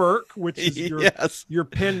 L.J. Burke, which is Yes. your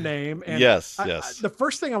pen name. And Yes. the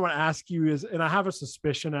first thing I want to ask you is, and I have a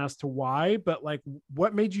suspicion as to why, but like,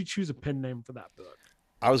 what made you choose a pen name for that book?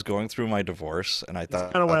 I was going through my divorce, and I That's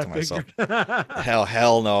thought kind of what to I myself, figured.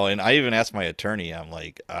 hell no. And I even asked my attorney, I'm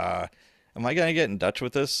like, am I gonna get in touch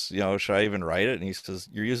with this? Should I even write it? And he says,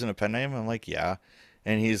 you're using a pen name? I'm like, yeah.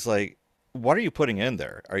 And he's like, what are you putting in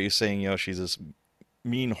there? Are you saying, she's this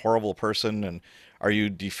mean, horrible person? And are you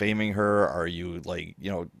defaming her? Are you like,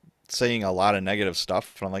 saying a lot of negative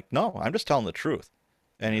stuff? And I'm like, no, I'm just telling the truth.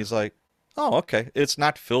 And he's like, oh, okay. It's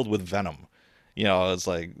not filled with venom. It's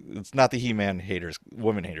like, it's not the He-Man haters,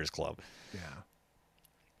 women haters club. Yeah.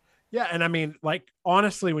 Yeah. And I mean, like,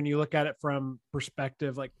 honestly, when you look at it from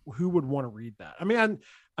perspective, like, who would want to read that? I mean,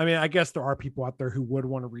 I guess there are people out there who would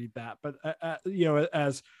want to read that, but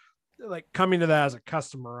as like coming to that as a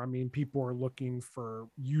customer, I mean, people are looking for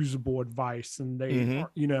usable advice, and they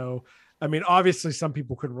Hmm. are, I mean, obviously some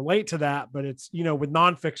people could relate to that, but it's, with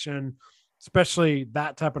nonfiction, especially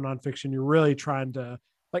that type of nonfiction, you're really trying to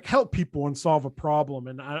like help people and solve a problem.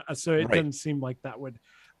 And so it Right. doesn't seem like that would,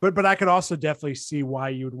 but I could also definitely see why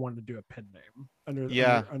you would want to do a pen name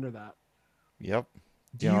Yeah. under that. Yep.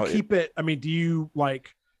 Do you keep it? I mean, do you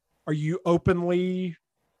like, are you openly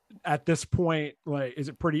at this point, like, is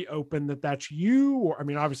it pretty open that that's you? Or, I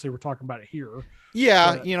mean, obviously we're talking about it here.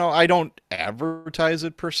 Yeah, But I don't advertise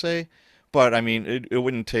it per se, but I mean, it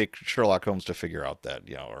wouldn't take Sherlock Holmes to figure out that,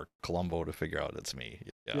 or Columbo to figure out it's me.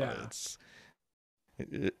 yeah.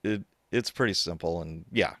 It's pretty simple, and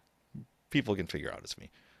yeah, people can figure out it's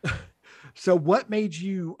me. So what made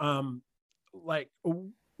you, like,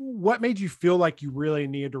 what made you feel like you really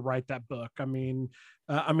needed to write that book? I mean,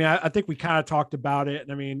 I think we kind of talked about it.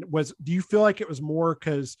 And I mean, do you feel like it was more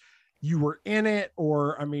because you were in it,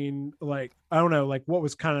 or, I mean, like, I don't know, like, what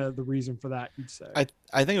was kind of the reason for that, you'd say?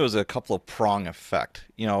 I think it was a couple of prong effect.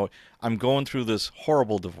 I'm going through this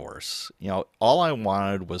horrible divorce. All I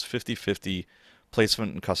wanted was 50-50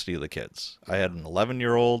 placement and custody of the kids. I had an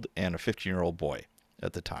 11-year-old and a 15-year-old boy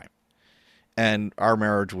at the time. And our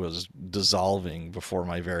marriage was dissolving before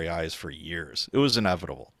my very eyes for years. It was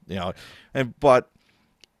inevitable, but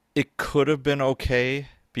it could have been okay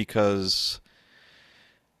because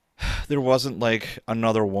there wasn't like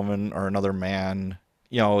another woman or another man.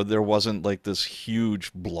 There wasn't like this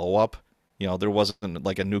huge blow up. There wasn't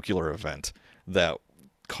like a nuclear event that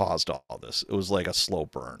caused all this. It was like a slow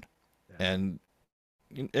burn. Yeah. And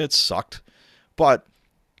it sucked. But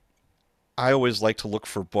I always like to look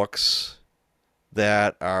for books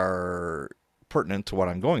that are pertinent to what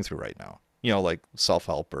I'm going through right now. Like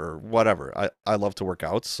self-help or whatever. I love to work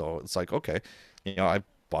out, so it's like, okay, I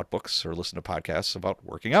bought books or listened to podcasts about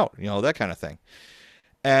working out, that kind of thing.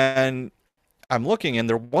 And I'm looking, and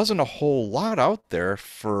there wasn't a whole lot out there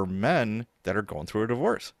for men that are going through a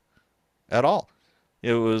divorce at all.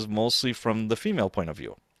 It was mostly from the female point of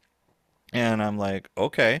view. And I'm like,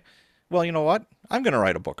 okay, well, you know what? I'm going to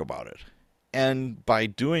write a book about it. And by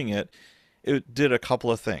doing it, it did a couple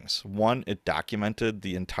of things. One, it documented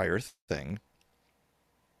the entire thing.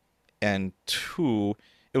 And two,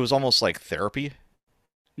 it was almost like therapy.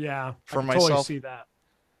 Yeah, For I can totally myself. see that.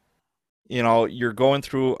 You're going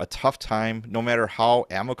through a tough time, no matter how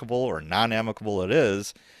amicable or non-amicable it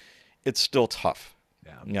is, it's still tough.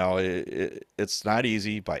 Yeah. It's not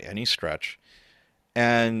easy by any stretch.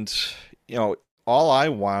 And, all I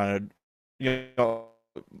wanted,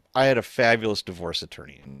 I had a fabulous divorce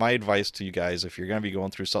attorney. My advice to you guys, if you're going to be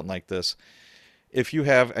going through something like this, if you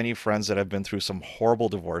have any friends that have been through some horrible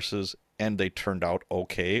divorces and they turned out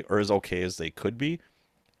okay, or as okay as they could be,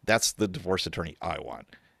 that's the divorce attorney I want.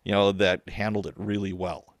 That handled it really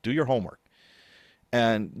well. Do your homework.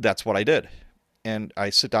 And that's what I did. And I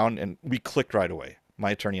sit down, and we clicked right away.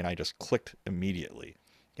 My attorney and I just clicked immediately.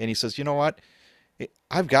 And he says, you know what?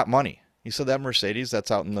 I've got money. He said, that Mercedes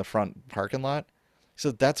that's out in the front parking lot, he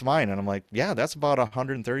said, that's mine. And I'm like, yeah, that's about a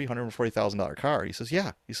 $130,000, $140,000 car. He says,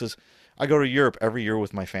 yeah. He says, I go to Europe every year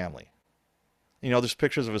with my family. There's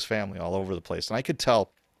pictures of his family all over the place. And I could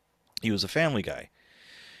tell he was a family guy.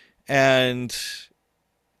 And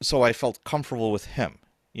so I felt comfortable with him.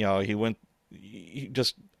 He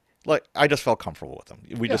just, like, I just felt comfortable with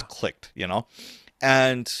him. We Yeah. just clicked,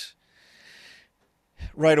 and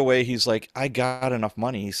right away he's like, I got enough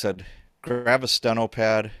money. He said, grab a steno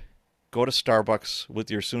pad, go to Starbucks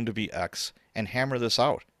with your soon-to-be ex, and hammer this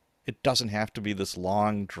out. It doesn't have to be this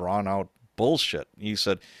long, drawn-out bullshit. He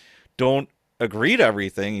said, don't agree to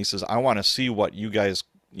everything. He says, I want to see what you guys,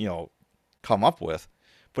 come up with.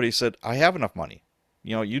 But he said, I have enough money.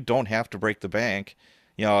 You don't have to break the bank.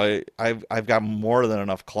 I've got more than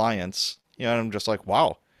enough clients. And I'm just like,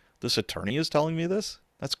 wow, this attorney is telling me this?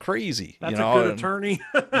 That's crazy. That's a good attorney.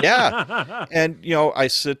 Yeah. And, I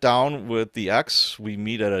sit down with the ex. We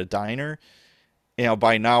meet at a diner.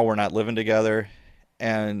 By now we're not living together.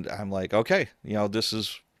 And I'm like, okay, this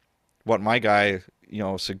is what my guy,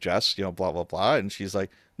 suggests, blah, blah, blah. And she's like,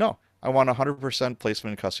 no, I want 100%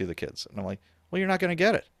 placement in custody of the kids. And I'm like, well, you're not going to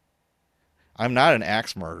get it. I'm not an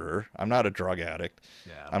axe murderer. I'm not a drug addict.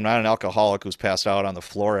 Yeah. I'm not an alcoholic who's passed out on the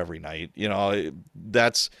floor every night.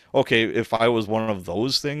 That's okay. If I was one of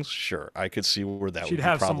those things, sure, I could see where that She'd would be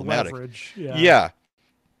have problematic. some leverage. Yeah. Yeah.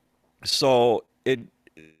 So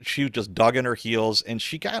she just dug in her heels, and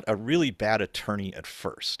she got a really bad attorney at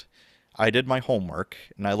first. I did my homework,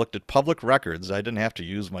 and I looked at public records. I didn't have to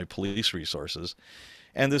use my police resources.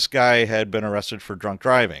 And this guy had been arrested for drunk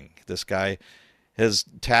driving. This guy has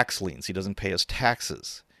tax liens. He doesn't pay his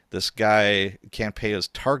taxes. This guy can't pay his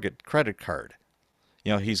Target credit card.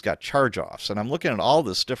 He's got charge-offs. And I'm looking at all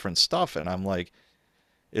this different stuff, and I'm like,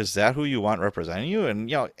 is that who you want representing you?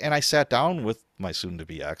 And, and I sat down with my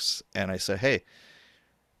soon-to-be ex, and I said, hey,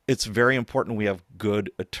 it's very important we have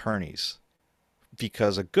good attorneys,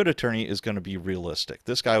 because a good attorney is going to be realistic.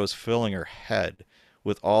 This guy was filling her head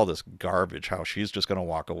with all this garbage, how she's just going to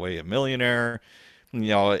walk away a millionaire,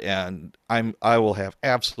 and I will have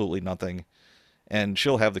absolutely nothing, and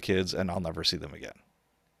she'll have the kids, and I'll never see them again.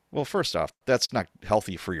 Well, first off, that's not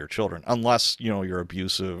healthy for your children, unless, you're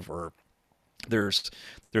abusive or there's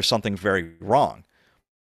something very wrong.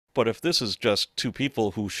 But if this is just two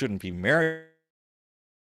people who shouldn't be married,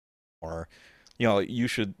 or, you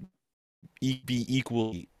should be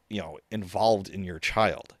equally, involved in your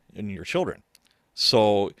child and your children.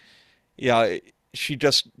 So, yeah, she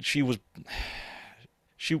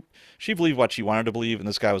believed what she wanted to believe, and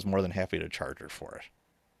this guy was more than happy to charge her for it.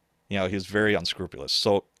 He was very unscrupulous.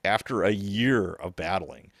 So after a year of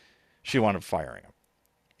battling, she wound up firing him.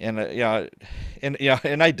 And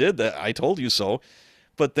and I did that. I told you so.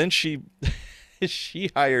 But then she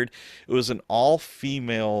hired, it was an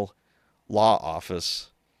all-female law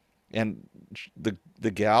office, and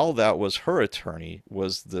the gal that was her attorney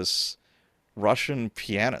was this Russian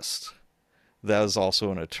pianist that was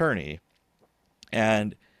also an attorney.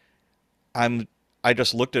 And I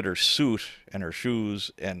just looked at her suit and her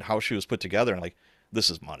shoes and how she was put together, and like, this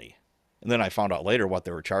is money. And then I found out later what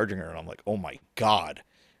they were charging her, and I'm like, oh my God,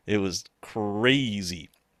 it was crazy.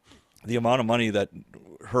 The amount of money that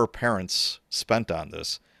her parents spent on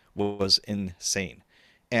this was insane.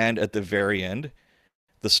 And at the very end,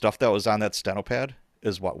 the stuff that was on that steno pad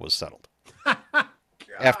is what was settled.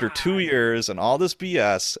 After 2 years and all this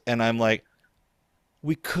BS, and I'm like,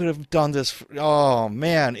 we could have done this. Oh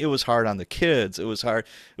man, it was hard on the kids. It was hard.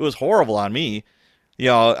 It was horrible on me.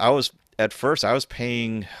 At first I was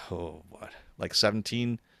paying, like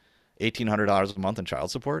 $1,800 a month in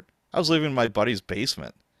child support. I was living in my buddy's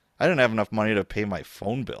basement. I didn't have enough money to pay my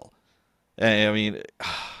phone bill. And I mean,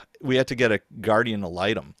 we had to get a guardian ad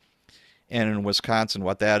litem. And in Wisconsin,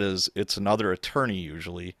 what that is, it's another attorney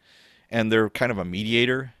usually, and they're kind of a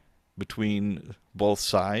mediator between both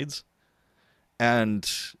sides. And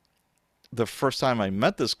the first time I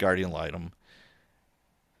met this guardian ad litem,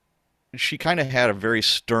 she kind of had a very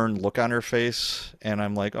stern look on her face, and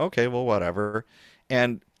I'm like, okay, well, whatever.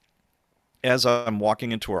 And as I'm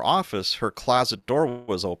walking into her office, her closet door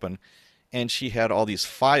was open, and she had all these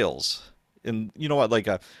files. And you know what, like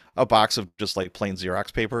a box of just like plain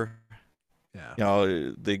Xerox paper.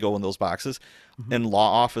 Yeah. They go in those boxes. Mm-hmm. In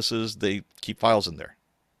law offices, they keep files in there.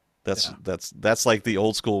 That's like the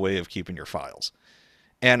old school way of keeping your files.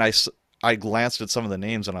 And I glanced at some of the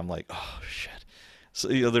names, and I'm like, oh shit. So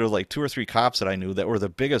there were like 2 or 3 cops that I knew that were the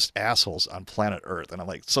biggest assholes on planet Earth, and I'm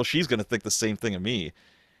like, so she's gonna think the same thing of me.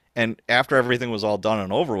 And after everything was all done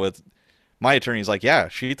and over with, my attorney's like, yeah,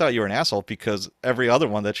 she thought you were an asshole because every other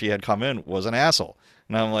one that she had come in was an asshole.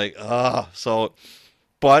 And I'm like,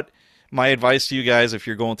 but my advice to you guys, if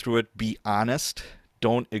you're going through it, be honest,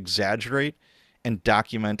 don't exaggerate, and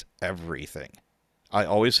document everything. I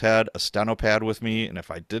always had a steno pad with me, and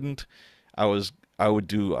if I didn't, I would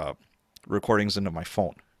do recordings into my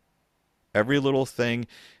phone. every little thing,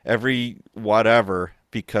 every whatever,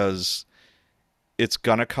 because it's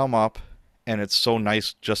gonna come up, and it's so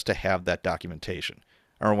nice just to have that documentation.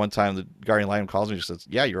 I remember one time the guardian ad litem calls me and she says,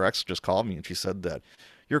 yeah, your ex just called me and she said that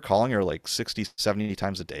you're calling her like 60, 70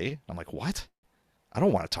 times a day. I'm like, what? I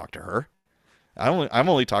don't want to talk to her. I'm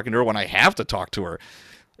only talking to her when I have to talk to her.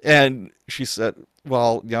 And she said,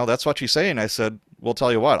 well, that's what she's saying. I said, well,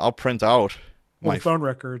 tell you what, I'll print out my phone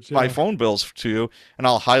records, my phone bills to you, and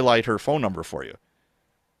I'll highlight her phone number for you.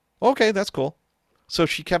 Okay, that's cool. So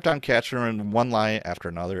she kept on catching her in one lie after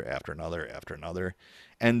another, after another, after another.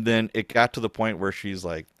 And then it got to the point where she's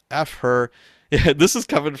like, F her. Yeah, this is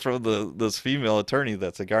coming from this female attorney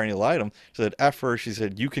that's a guardian ad litem. She said, F her. She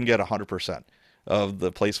said, you can get 100% of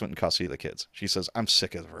the placement and custody of the kids. She says, I'm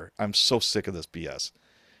sick of her. I'm so sick of this BS.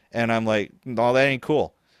 And I'm like, no, that ain't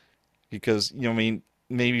cool. Because,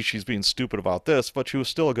 maybe she's being stupid about this, but she was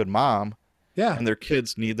still a good mom. Yeah. And their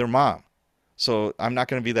kids need their mom. So I'm not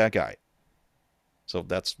going to be that guy. So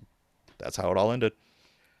that's how it all ended.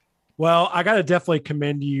 Well, I got to definitely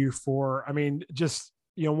commend you for, just,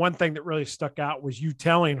 one thing that really stuck out was you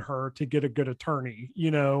telling her to get a good attorney,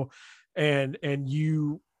 and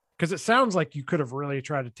you, because it sounds like you could have really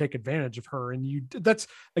tried to take advantage of her. And you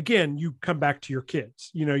come back to your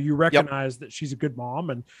kids, you recognize that she's a good mom,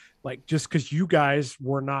 and like, just because you guys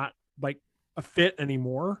were not like a fit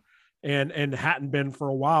anymore and hadn't been for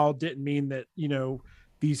a while didn't mean that,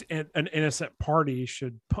 an innocent party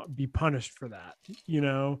should be punished for that,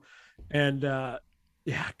 and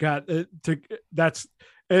God,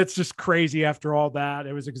 it's just crazy. After all that,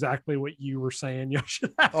 it was exactly what you were saying.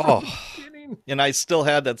 And I still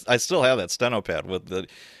have that steno pad with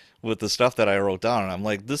the stuff that I wrote down, and I'm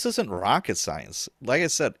like, this isn't rocket science. Like I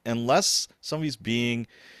said, unless somebody's being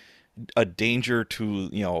a danger to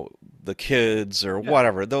the kids or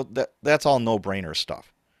whatever, that's all no-brainer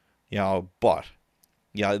stuff, but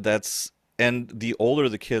and the older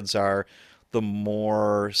the kids are, the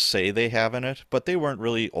more say they have in it, but they weren't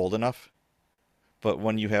really old enough. But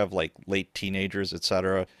when you have like late teenagers,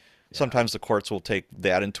 etc., sometimes the courts will take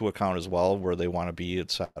that into account as well, where they want to be,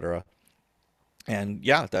 etc. And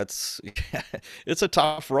it's a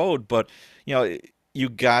tough road, but you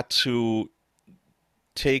got to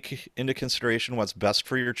take into consideration what's best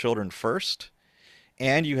for your children first,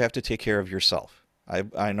 and you have to take care of yourself.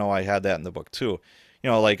 I know I had that in the book too.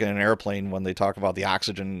 Like in an airplane, when they talk about the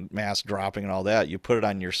oxygen mask dropping and all that, you put it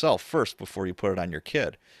on yourself first before you put it on your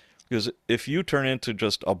kid. Because if you turn into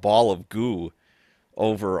just a ball of goo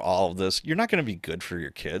over all of this, you're not going to be good for your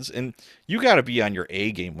kids. And you got to be on your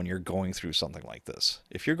A game when you're going through something like this.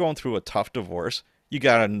 If you're going through a tough divorce, you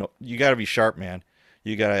got to be sharp, man.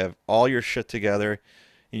 You got to have all your shit together.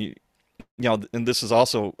 And this is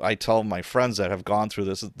also, I tell my friends that have gone through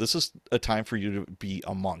this is a time for you to be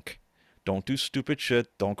a monk. Don't do stupid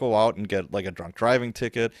shit. Don't go out and get like a drunk driving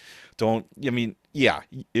ticket. If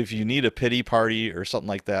you need a pity party or something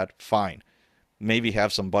like that, fine. Maybe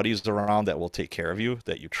have some buddies around that will take care of you,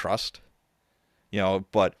 that you trust.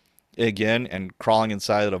 But again, and crawling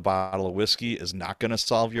inside of a bottle of whiskey is not going to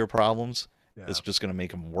solve your problems. Yeah. It's just going to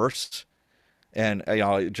make them worse. And,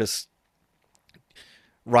 just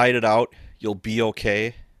ride it out. You'll be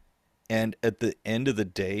okay. And at the end of the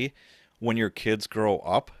day, when your kids grow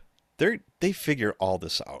up, they figure all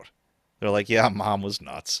this out. They're like, yeah, mom was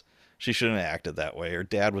nuts. She shouldn't have acted that way. Or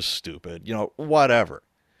dad was stupid. Whatever.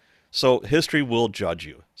 So history will judge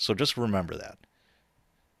you. So just remember that.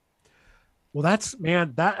 Well, that's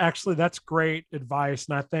great advice.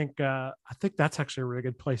 And I think that's actually a really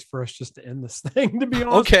good place for us just to end this thing, to be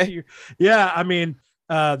honest with you. Yeah.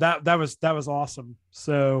 That was awesome.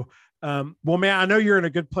 So, well, man, I know you're in a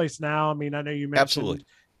good place now. I know you mentioned absolutely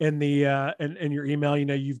in the in your email,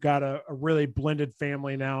 you've got a really blended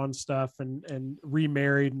family now and stuff, and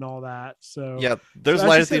remarried and all that. So yeah, there's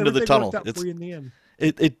light at the end of the tunnel. It's in the end.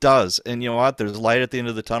 It does. And you know what? There's light at the end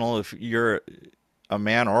of the tunnel. If you're a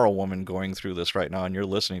man or a woman going through this right now and you're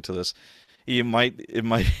listening to this, you might be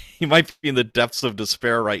in the depths of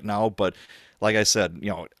despair right now, but like I said,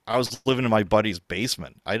 I was living in my buddy's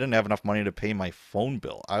basement. I didn't have enough money to pay my phone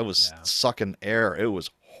bill. I was sucking air. It was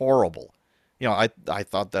horrible. I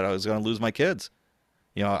thought that I was going to lose my kids.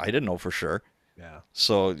 I didn't know for sure. Yeah.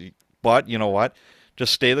 So, but you know what?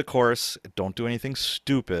 Just stay the course. Don't do anything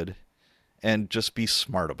stupid, and just be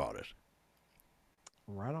smart about it.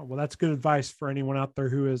 Right on. Well, that's good advice for anyone out there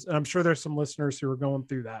who is, and I'm sure there's some listeners who are going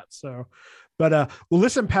through that. So, but, well,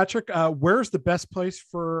 listen, Patrick, where's the best place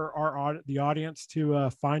for the audience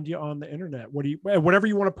to find you on the internet? Whatever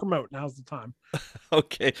you want to promote, now's the time.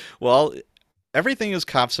 Okay. Well, everything is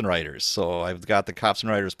Cops and Writers. So I've got the Cops and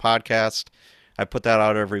Writers podcast. I put that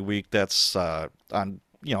out every week. That's on,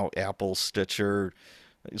 Apple, Stitcher,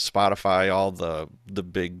 Spotify, all the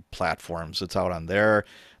big platforms. It's out on there.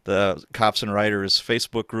 The Cops and Writers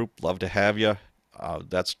Facebook group, love to have you.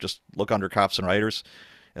 That's just look under Cops and Writers.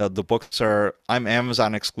 The books I'm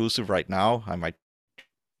Amazon exclusive right now. I might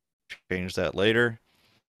change that later.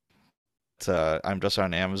 I'm just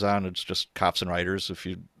on Amazon. It's just Cops and Writers. If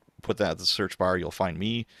you put that in the search bar, you'll find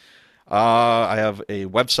me. I have a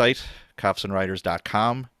website,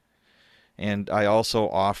 copsandwriters.com, and I also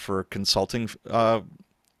offer consulting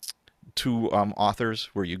to authors,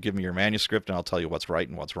 where you give me your manuscript and I'll tell you what's right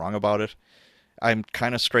and what's wrong about it. I'm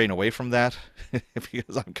kind of straying away from that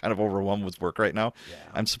because I'm kind of overwhelmed with work right now. Yeah.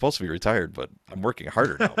 I'm supposed to be retired, but I'm working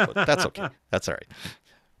harder now, but that's okay. That's all right.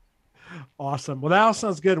 Awesome. Well, that all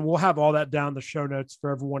sounds good. We'll have all that down in the show notes for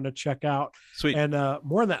everyone to check out. Sweet. And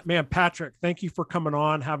more than that, man, Patrick, thank you for coming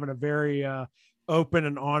on, having a very open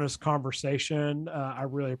and honest conversation. I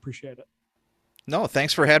really appreciate it. No,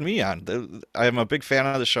 thanks for having me on. I'm a big fan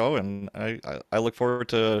of the show, and I look forward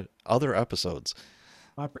to other episodes.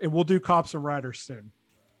 And we'll do Cops and Writers soon.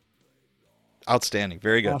 Outstanding.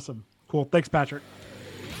 Very good. Awesome. Cool. Thanks, Patrick.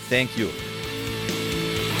 Thank you.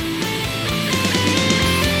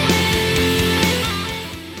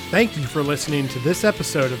 Thank you for listening to this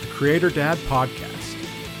episode of the Creator Dad Podcast.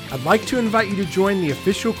 I'd like to invite you to join the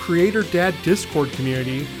official Creator Dad Discord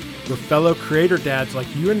community, where fellow creator dads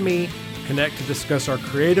like you and me connect to discuss our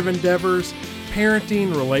creative endeavors,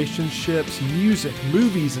 parenting, relationships, music,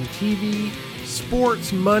 movies and TV,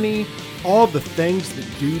 sports, money, all the things that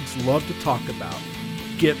dudes love to talk about.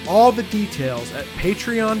 Get all the details at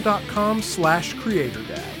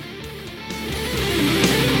patreon.com/creatordad.